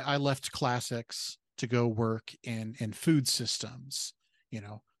 I left classics to go work in food systems,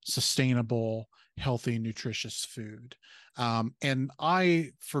 sustainable, healthy, nutritious food. And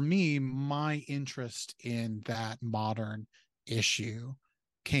for me, my interest in that modern issue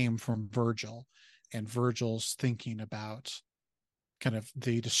came from Virgil and Virgil's thinking about kind of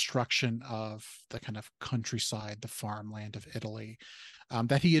the destruction of the kind of countryside, the farmland of Italy,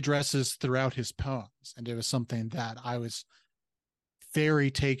 that he addresses throughout his poems. And it was something that I was very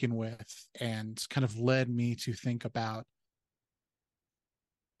taken with and kind of led me to think about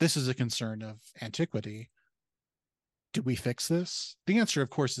this is a concern of antiquity. Do we fix this? The answer, of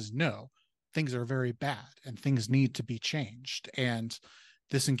course, is no. Things are very bad and things need to be changed. And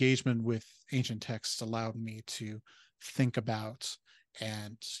this engagement with ancient texts allowed me to think about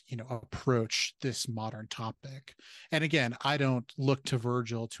and approach this modern topic. And again, I don't look to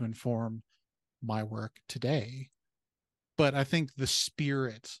Virgil to inform my work today, but I think the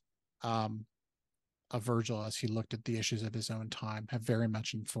spirit um, of Virgil as he looked at the issues of his own time have very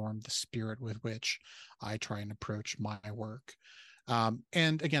much informed the spirit with which I try and approach my work.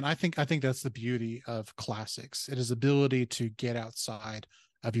 And again, I think that's the beauty of classics. It is ability to get outside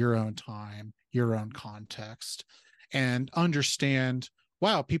of your own time, your own context, and understand,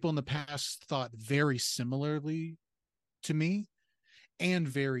 wow, people in the past thought very similarly to me and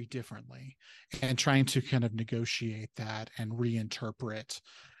very differently, and trying to kind of negotiate that and reinterpret,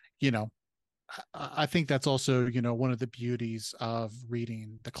 you know, I think that's also, one of the beauties of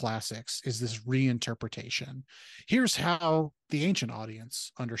reading the classics is this reinterpretation. Here's how the ancient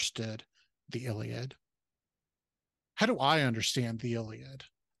audience understood the Iliad. How do I understand the Iliad?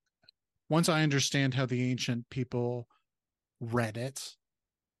 Once I understand how the ancient people read it,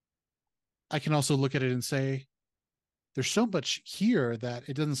 I can also look at it and say, there's so much here that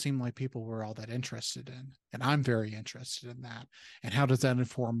it doesn't seem like people were all that interested in. And I'm very interested in that. And how does that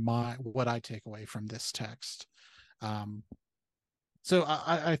inform what I take away from this text? Um, So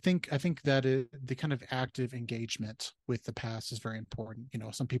I think that the kind of active engagement with the past is very important.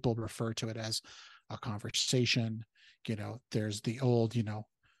 Some people refer to it as a conversation. There's the old,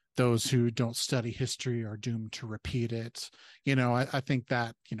 those who don't study history are doomed to repeat it. I think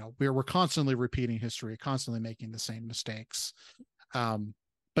that we're constantly repeating history, constantly making the same mistakes. Um,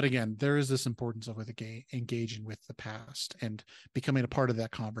 but again, there is this importance of engaging with the past and becoming a part of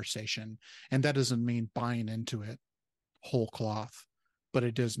that conversation, and that doesn't mean buying into it whole cloth, but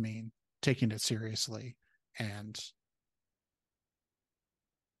it does mean taking it seriously and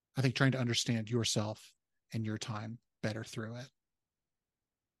I think trying to understand yourself and your time better through it.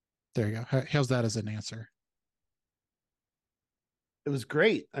 There you go. How's that as an answer? It was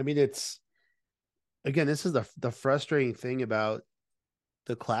great. I mean, it's again, this is the frustrating thing about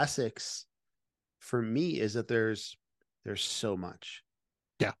the classics for me is that there's so much,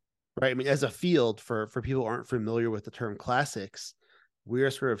 Yeah. right? I mean, as a field for people who aren't familiar with the term classics, we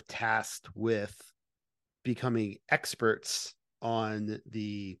are sort of tasked with becoming experts on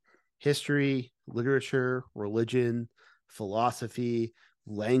the history, literature, religion, philosophy,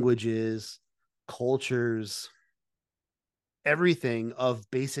 languages, cultures, everything of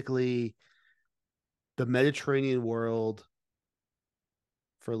basically the Mediterranean world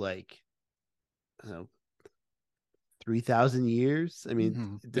for like, I don't know, 3,000 years. I mean,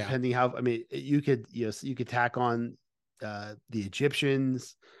 Mm-hmm. Yeah. depending how, I mean, you could tack on the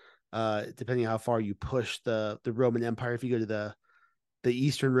Egyptians, depending how far you push the Roman Empire. If you go to the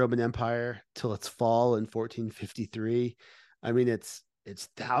Eastern Roman Empire till its fall in 1453, I mean, it's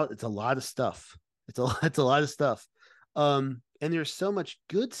a lot of stuff. It's a lot of stuff. And there's so much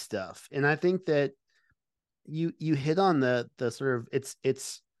good stuff, and I think that you hit on the sort of it's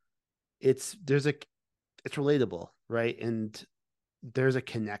there's a it's relatable, right? And there's a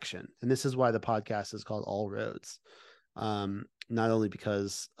connection, and this is why the podcast is called All Roads. Not only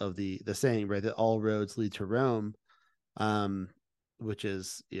because of the saying, right, that all roads lead to Rome, um, which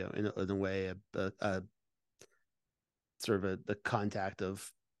is, in a way a sort of the contact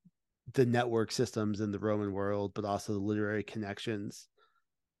of the network systems in the Roman world, but also the literary connections.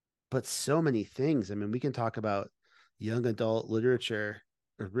 But so many things. I mean, we can talk about young adult literature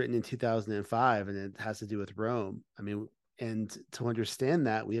written in 2005, and it has to do with Rome. I mean, and to understand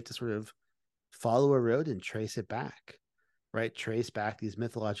that, we have to sort of follow a road and trace it back, right? Trace back these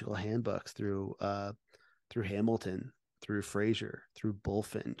mythological handbooks through Hamilton, through Fraser, through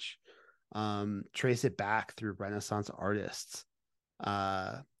Bullfinch. Trace it back through Renaissance artists.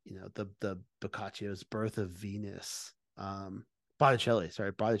 The Boccaccio's Birth of Venus.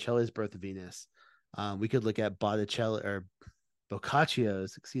 Botticelli's Birth of Venus. We could look at Botticelli or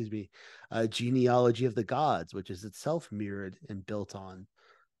Boccaccio's, excuse me, Genealogy of the Gods, which is itself mirrored and built on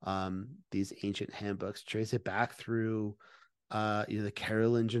these ancient handbooks. Trace it back through the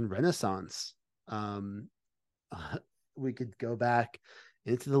Carolingian Renaissance. Um, we could go back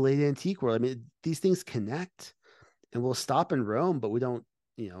into the late antique world. I mean, these things connect, and we'll stop in Rome, but we don't,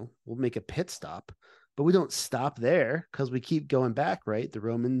 we'll make a pit stop, but we don't stop there because we keep going back, right? The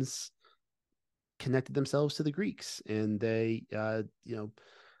Romans connected themselves to the Greeks, and they,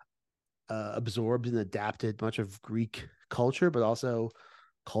 absorbed and adapted much of Greek culture, but also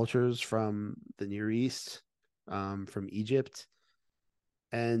cultures from the Near East, from Egypt.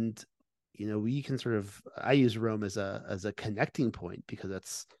 And we can sort of, I use Rome as a connecting point because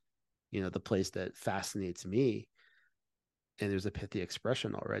that's the place that fascinates me. And there's a pithy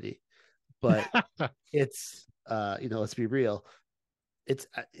expression already, but it's let's be real, it's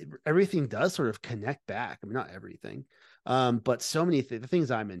everything does sort of connect back. I mean, not everything, but so many the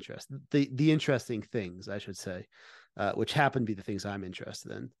things I'm interested, the interesting things, I should say, which happen to be the things I'm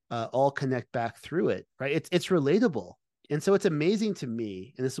interested in, all connect back through it, right? It's relatable, and so it's amazing to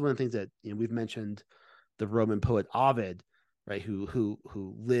me. And this is one of the things that we've mentioned, the Roman poet Ovid, right? Who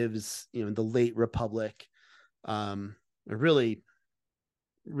lives in the late Republic, really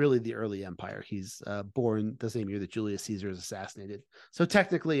really the early empire. He's born the same year that Julius Caesar is assassinated. So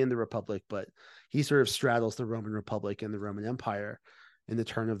technically in the Republic, but he sort of straddles the Roman Republic and the Roman Empire in the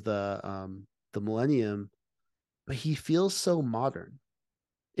turn of the millennium. But he feels so modern.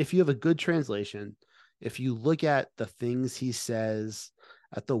 If you have a good translation, if you look at the things he says,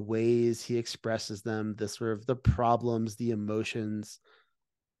 at the ways he expresses them, the sort of the problems, the emotions,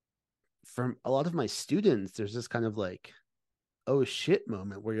 from a lot of my students, there's this kind of like, oh shit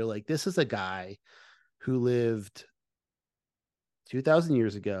moment where you're like, this is a guy who lived 2000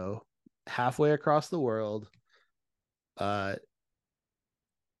 years ago, halfway across the world. Uh,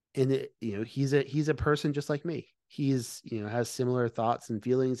 and he's a person just like me. He's, has similar thoughts and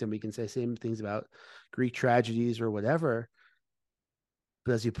feelings, and we can say same things about Greek tragedies or whatever.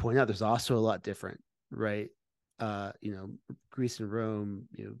 But as you point out, there's also a lot different, right? Greece and Rome,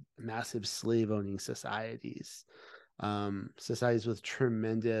 massive slave owning societies, societies with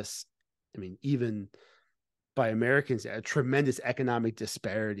tremendous, I mean, even by Americans, a tremendous economic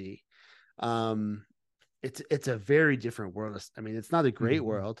disparity. Um, it's a very different world. I mean, it's not a great Mhm.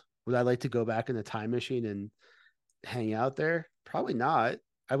 world. Would I like to go back in a time machine and hang out there? Probably not.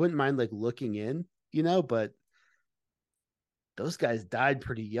 I wouldn't mind like looking in, but those guys died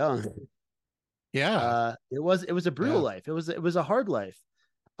pretty young. Yeah. It was a brutal Yeah. life. It was a hard life.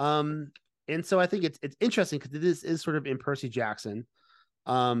 Um, and so I think it's interesting because it is sort of in Percy Jackson.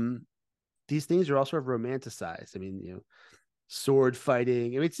 Um, these things are all sort of romanticized. I mean, sword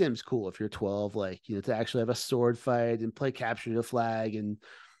fighting. I mean, it seems cool if you're 12, like, to actually have a sword fight and play capture the flag and,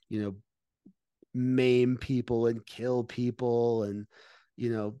 you know, maim people and kill people. And,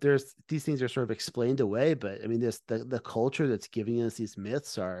 there's these things are sort of explained away. But I mean, the culture that's giving us these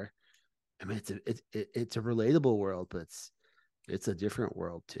myths are, I mean, it's a relatable world, but it's a different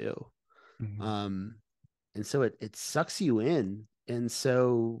world too. Mhm. Um, and so it sucks you in. And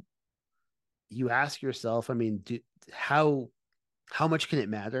so you ask yourself, I mean, how how much can it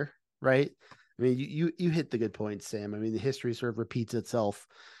matter, right? I mean, you hit the good point, Sam. I mean, the history sort of repeats itself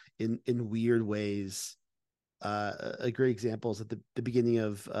in weird ways. A great example is at the beginning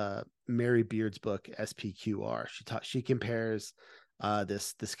of Mary Beard's book SPQR. She compares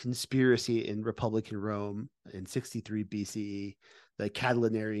this conspiracy in Republican Rome in 63 BCE, the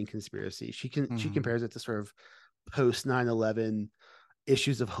Catilinarian conspiracy. She Mhm. compares it to sort of post 9/11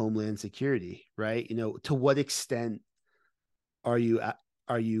 issues of homeland security, right? To what extent are you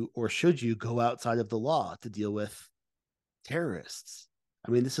are you or should you go outside of the law to deal with terrorists?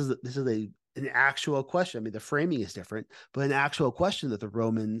 I mean, this is a an actual question. I mean, the framing is different, but an actual question that the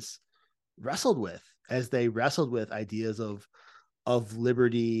Romans wrestled with as they wrestled with ideas of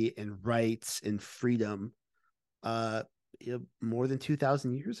liberty and rights and freedom, uh, more than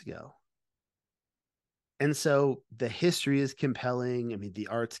 2,000 years ago. And so the history is compelling. I mean, the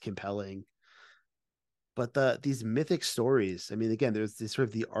art's compelling, but these mythic stories. I mean, again, there's this sort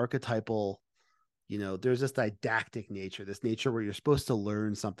of the archetypal. There's this didactic nature, this nature where you're supposed to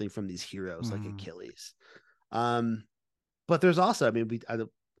learn something from these heroes like Mm. Achilles. Um, but there's also, I mean,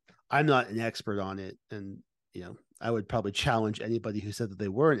 I'm not an expert on it, and I would probably challenge anybody who said that they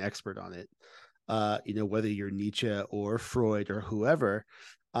were an expert on it. Whether you're Nietzsche or Freud or whoever,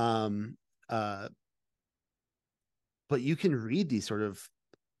 um, uh, but you can read these sort of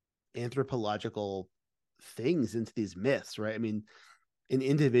anthropological things into these myths, right? I mean, an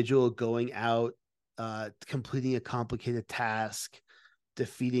individual going out, completing a complicated task,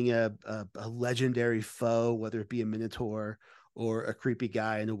 defeating a legendary foe, whether it be a minotaur or a creepy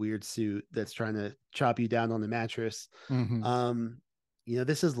guy in a weird suit that's trying to chop you down on the mattress. Hmm. Um,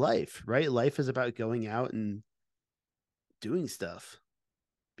 this is life, right? Life is about going out and doing stuff.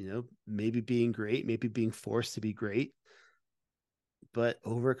 Maybe being great, maybe being forced to be great, but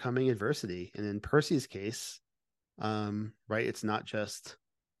overcoming adversity. And in Percy's case, right, it's not just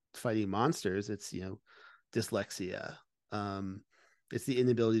fighting monsters, it's dyslexia. um it's the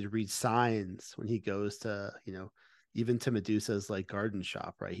inability to read signs when he goes to even to Medusa's like garden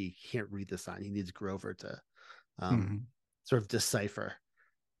shop, right? He can't read the sign, he needs Grover to um Hmm. sort of decipher.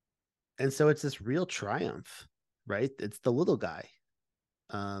 And so it's this real triumph, right? It's the little guy.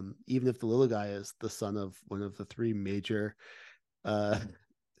 Even if the little guy is the son of one of the uh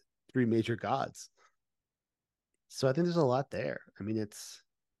three major gods. So I think there's a lot there. I mean, it's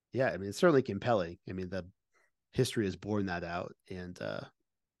certainly compelling. I mean, the history has borne that out, and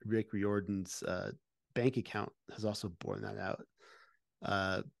Rick Riordan's bank account has also borne that out.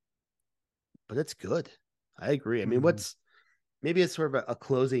 Uh, but it's good. I agree. I mean, Hmm. what's maybe it's sort of a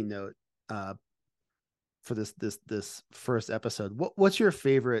closing note uh, for this first episode. What's your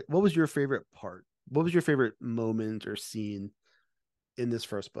favorite? What was your favorite part? What was your favorite moment or scene in this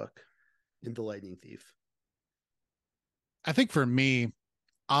first book, in The Lightning Thief? I think for me,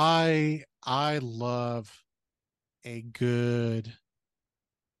 I love a good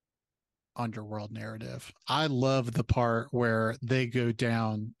underworld narrative. I love the part where they go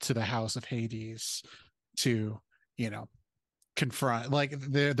down to the house of Hades to, you know, confront, like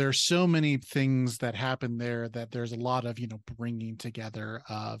there's so many things that happen there that there's a lot of, bringing together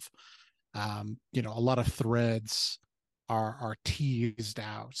of, a lot of threads are teased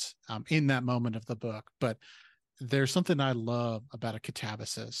out in that moment of the book. But there's something I love about a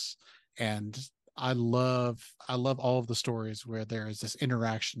catabasis, and I love all of the stories where there is this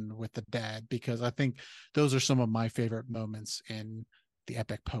interaction with the dead, because I think those are some of my favorite moments in the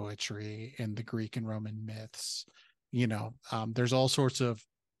epic poetry in the Greek and Roman myths. There's all sorts of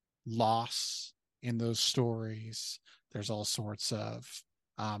loss in those stories. There's all sorts of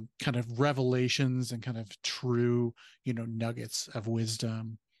kind of revelations and kind of true, nuggets of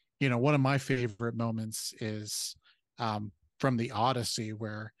wisdom. One of my favorite moments is from the Odyssey,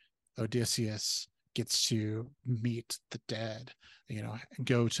 where Odysseus gets to meet the dead, and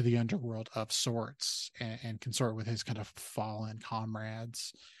go to the underworld of sorts, and consort with his kind of fallen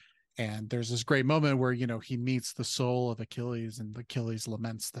comrades. And there's this great moment where, he meets the soul of Achilles, and Achilles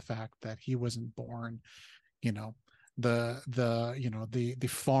laments the fact that he wasn't born, you know, the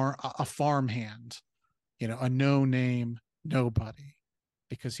farm, a farmhand, a no name nobody,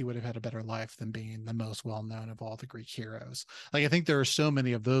 because he would have had a better life than being the most well known of all the Greek heroes. Like, I think there are so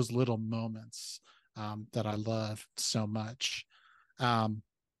many of those little moments that I love so much. Um,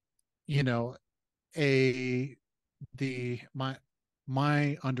 you know, a the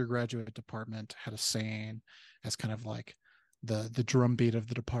my undergraduate department had a saying as kind of like the drumbeat of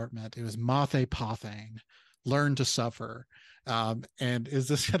the department. It was Mathe Pathane, learn to suffer. And is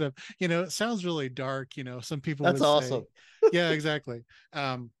this kind of, it sounds really dark. Some people That's would say, awesome. yeah, exactly.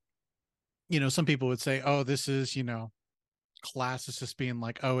 Some people would say, oh, this is, classicists being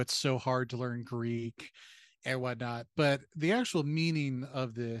like, oh, it's so hard to learn Greek and whatnot. But the actual meaning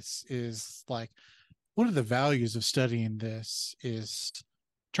of this is like, one of the values of studying this is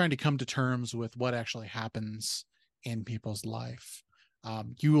trying to come to terms with what actually happens in people's life.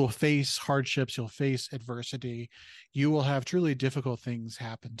 You will face hardships, you'll face adversity, you will have truly difficult things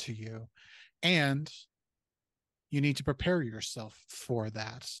happen to you. And you need to prepare yourself for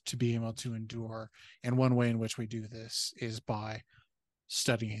that to be able to endure. And one way in which we do this is by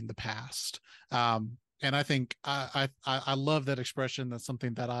studying the past. And I think I love that expression. That's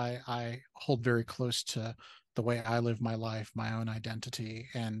something that I hold very close to the way I live my life, my own identity,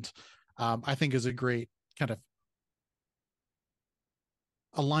 and I think is a great kind of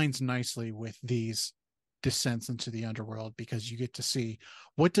aligns nicely with these descents into the underworld, because you get to see,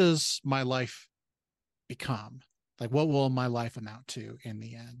 what does my life become, like what will my life amount to in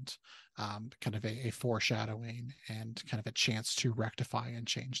the end, kind of a foreshadowing and kind of a chance to rectify and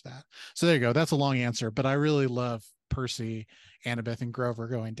change that. So there you go, that's a long answer, but I really love Percy, Annabeth, and Grover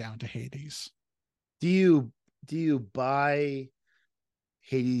going down to Hades. Do you buy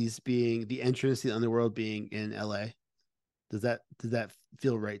Hades being the entrance to the underworld being in LA? Does that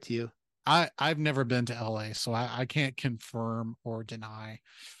feel right to you? I've never been to LA, so I can't confirm or deny.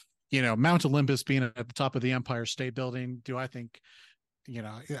 Mount Olympus being at the top of the Empire State Building, do I think,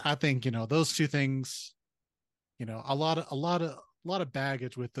 I think, those two things, a lot of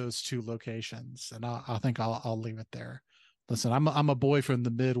baggage with those two locations. And I think I'll leave it there. Listen, I'm a boy from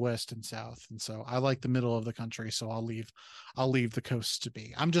the Midwest and South, and so I like the middle of the country. So I'll leave the coast to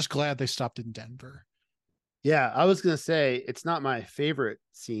be. I'm just glad they stopped in Denver. Yeah, I was gonna say it's not my favorite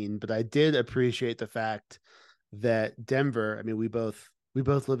scene, but I did appreciate the fact that Denver. I mean, we both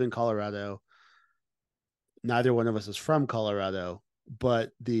live in Colorado. Neither one of us is from Colorado, but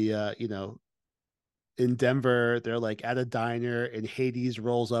in Denver, they're like at a diner, and Hades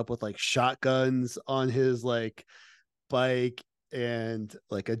rolls up with like shotguns on his like bike and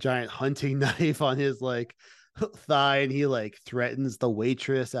like a giant hunting knife on his like thigh, and he like threatens the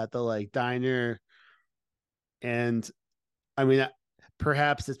waitress at the like diner. And I mean,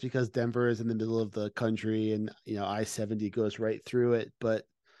 perhaps it's because Denver is in the middle of the country, and I-70 goes right through it. But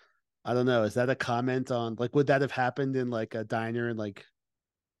I don't know. Is that a comment on like would that have happened in like a diner in like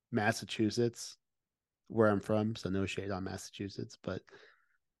Massachusetts, where I'm from? So no shade on Massachusetts, but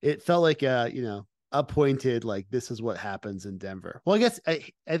it felt like appointed like this is what happens in Denver. Well, I guess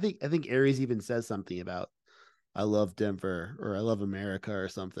I think Aries even says something about I love Denver or I love America or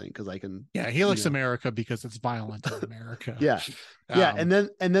something because I can Yeah, he you likes know America because it's violent in America. yeah. Yeah, and Um,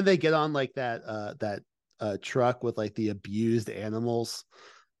 then they get on like that truck with like the abused animals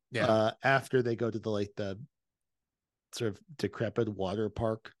yeah, after they go to the sort of decrepit water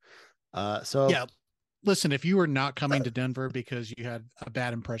park. So yeah. Listen, if you were not coming to Denver because you had a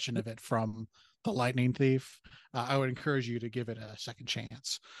bad impression of it from The Lightning Thief, I would encourage you to give it a second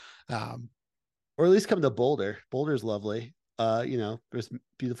chance. Um, or at least come to Boulder. Boulder's lovely. There's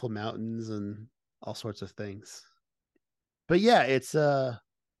beautiful mountains and all sorts of things. But yeah, it's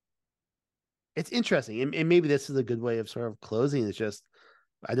interesting. And maybe this is a good way of sort of closing. It's just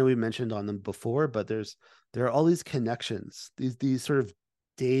I know we mentioned on them before, but there are all these connections, these sort of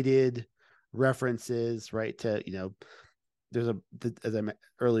dated references, right? To there's as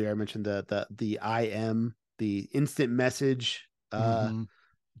earlier I mentioned the IM, the instant message mhm,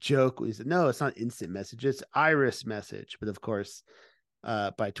 joke. We said no, it's not instant message, it's iris message. But of course,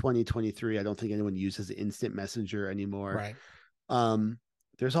 by 2023, I don't think anyone uses instant messenger anymore. right. Um,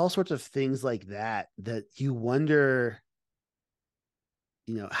 there's all sorts of things like that you wonder,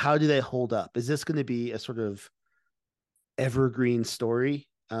 how do they hold up? Is this going to be a sort of evergreen story?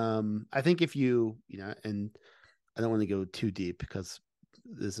 I think if and I don't want to go too deep because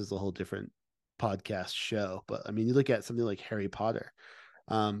this is a whole different podcast show, but I mean, you look at something like Harry Potter,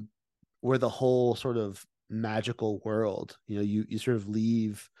 um, where the whole sort of magical world, you sort of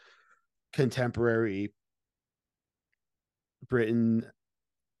leave contemporary Britain,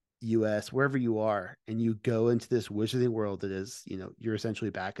 US, wherever you are, and you go into this wizarding world that is, you're essentially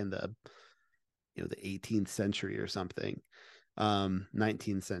back in the 18th century or something,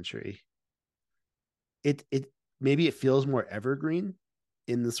 19th century. It maybe it feels more evergreen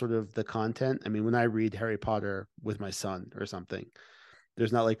in the sort of the content. I mean, when I read Harry Potter with my son or something,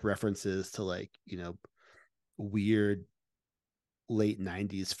 there's not like references to like, weird late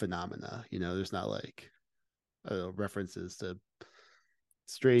 90s phenomena. There's not like I don't know, references to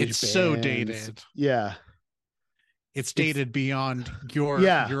It's strange so bands. dated. Yeah. It's It's dated beyond your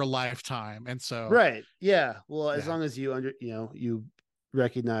yeah, your lifetime, and so right. Yeah. Well, as yeah. long as you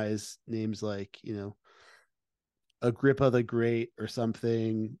recognize names like, Agrippa the Great or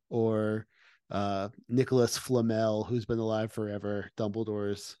something, or Nicholas Flamel, who's been alive forever,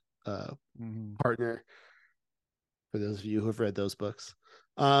 Dumbledore's Mhm. partner, for those of you who have read those books.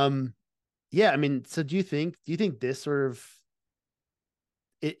 Um, yeah, I mean, so do you think this sort of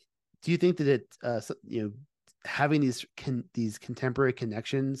it do you think that having these contemporary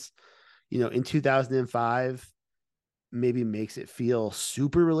connections, in 2005 maybe makes it feel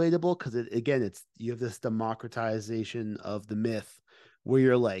super relatable because again, it's you have this democratization of the myth where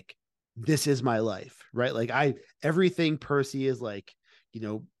you're like this is my life, right? Like everything Percy is like, you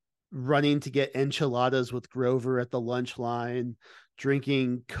know, running to get enchiladas with Grover at the lunch line,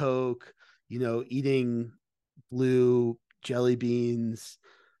 drinking Coke, eating blue jelly beans,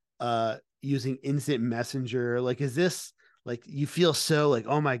 using instant messenger. Like, is this like you feel so like,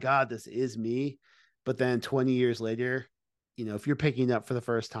 oh my God, this is me. But then 20 years later, if you're picking up for the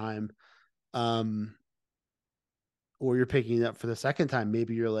first time, um, or you're picking it up for the second time,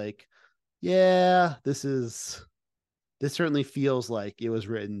 maybe you're like, yeah, this certainly feels like it was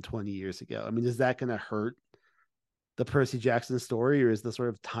written 20 years ago. I mean, is that going to hurt the Percy Jackson story, or is the sort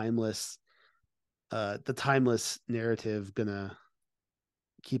of the timeless narrative going to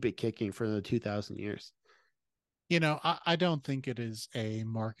keep it kicking for another 2,000 years? I don't think it is a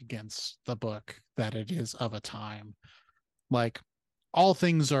mark against the book that it is of a time. Like, all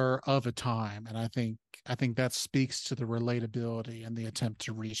things are of a time, and I think that speaks to the relatability and the attempt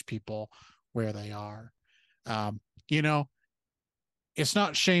to reach people where they are. Um, you know, it's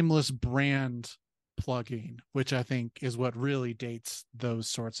not shameless brand plugging, which I think is what really dates those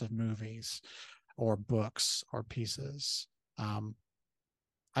sorts of movies or books or pieces. Um,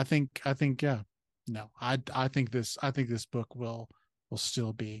 I think yeah. No, I think this book will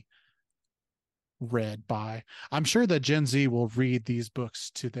still be read by. I'm sure that Gen Z will read these books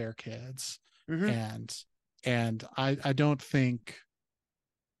to their kids, Mm-hmm. and I don't think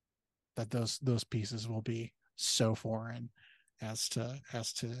that those pieces will be so foreign as to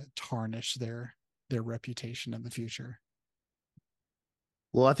tarnish their reputation in the future.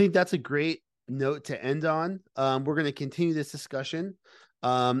 Well, I think that's a great note to end on. We're going to continue this discussion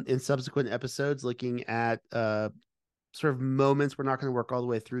in subsequent episodes, looking at sort of moments. We're not going to work all the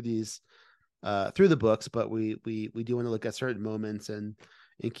way through these through the books, but we do want to look at certain moments and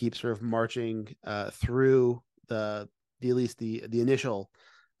keep sort of marching through the at least the initial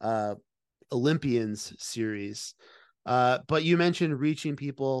uh, Olympians series. But you mentioned reaching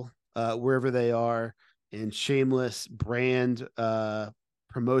people wherever they are in shameless brand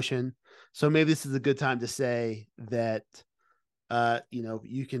promotion. So maybe this is a good time to say that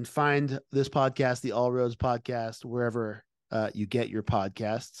you can find this podcast, the All Roads podcast, wherever you get your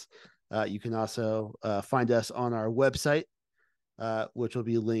podcasts. You can also find us on our website, which will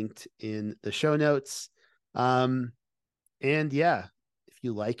be linked in the show notes. Um, and yeah, if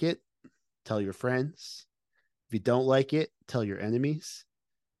you like it, tell your friends. If you don't like it, tell your enemies.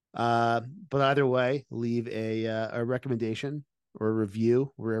 But either way, leave a recommendation or a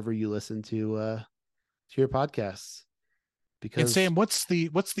review wherever you listen to your podcasts. And Because Sam, what's the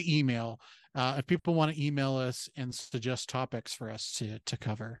email if people want to email us and suggest topics for us to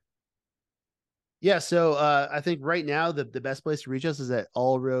cover? yeah, so I think right now the best place to reach us is at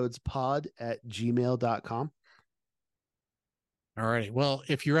allroadspod@gmail.com. All right. Well,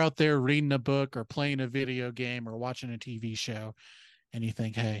 if you're out there reading a book or playing a video game or watching a TV show and you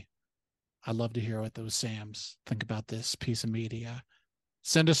think, hey, I'd love to hear what those Sams think about this piece of media,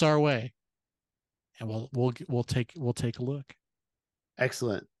 send us our way and we'll take a look.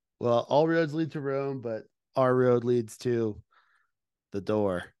 Excellent. Well, all roads lead to Rome, but our road leads to the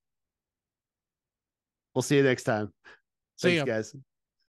door. We'll see you next time. See Thanks, ya. guys.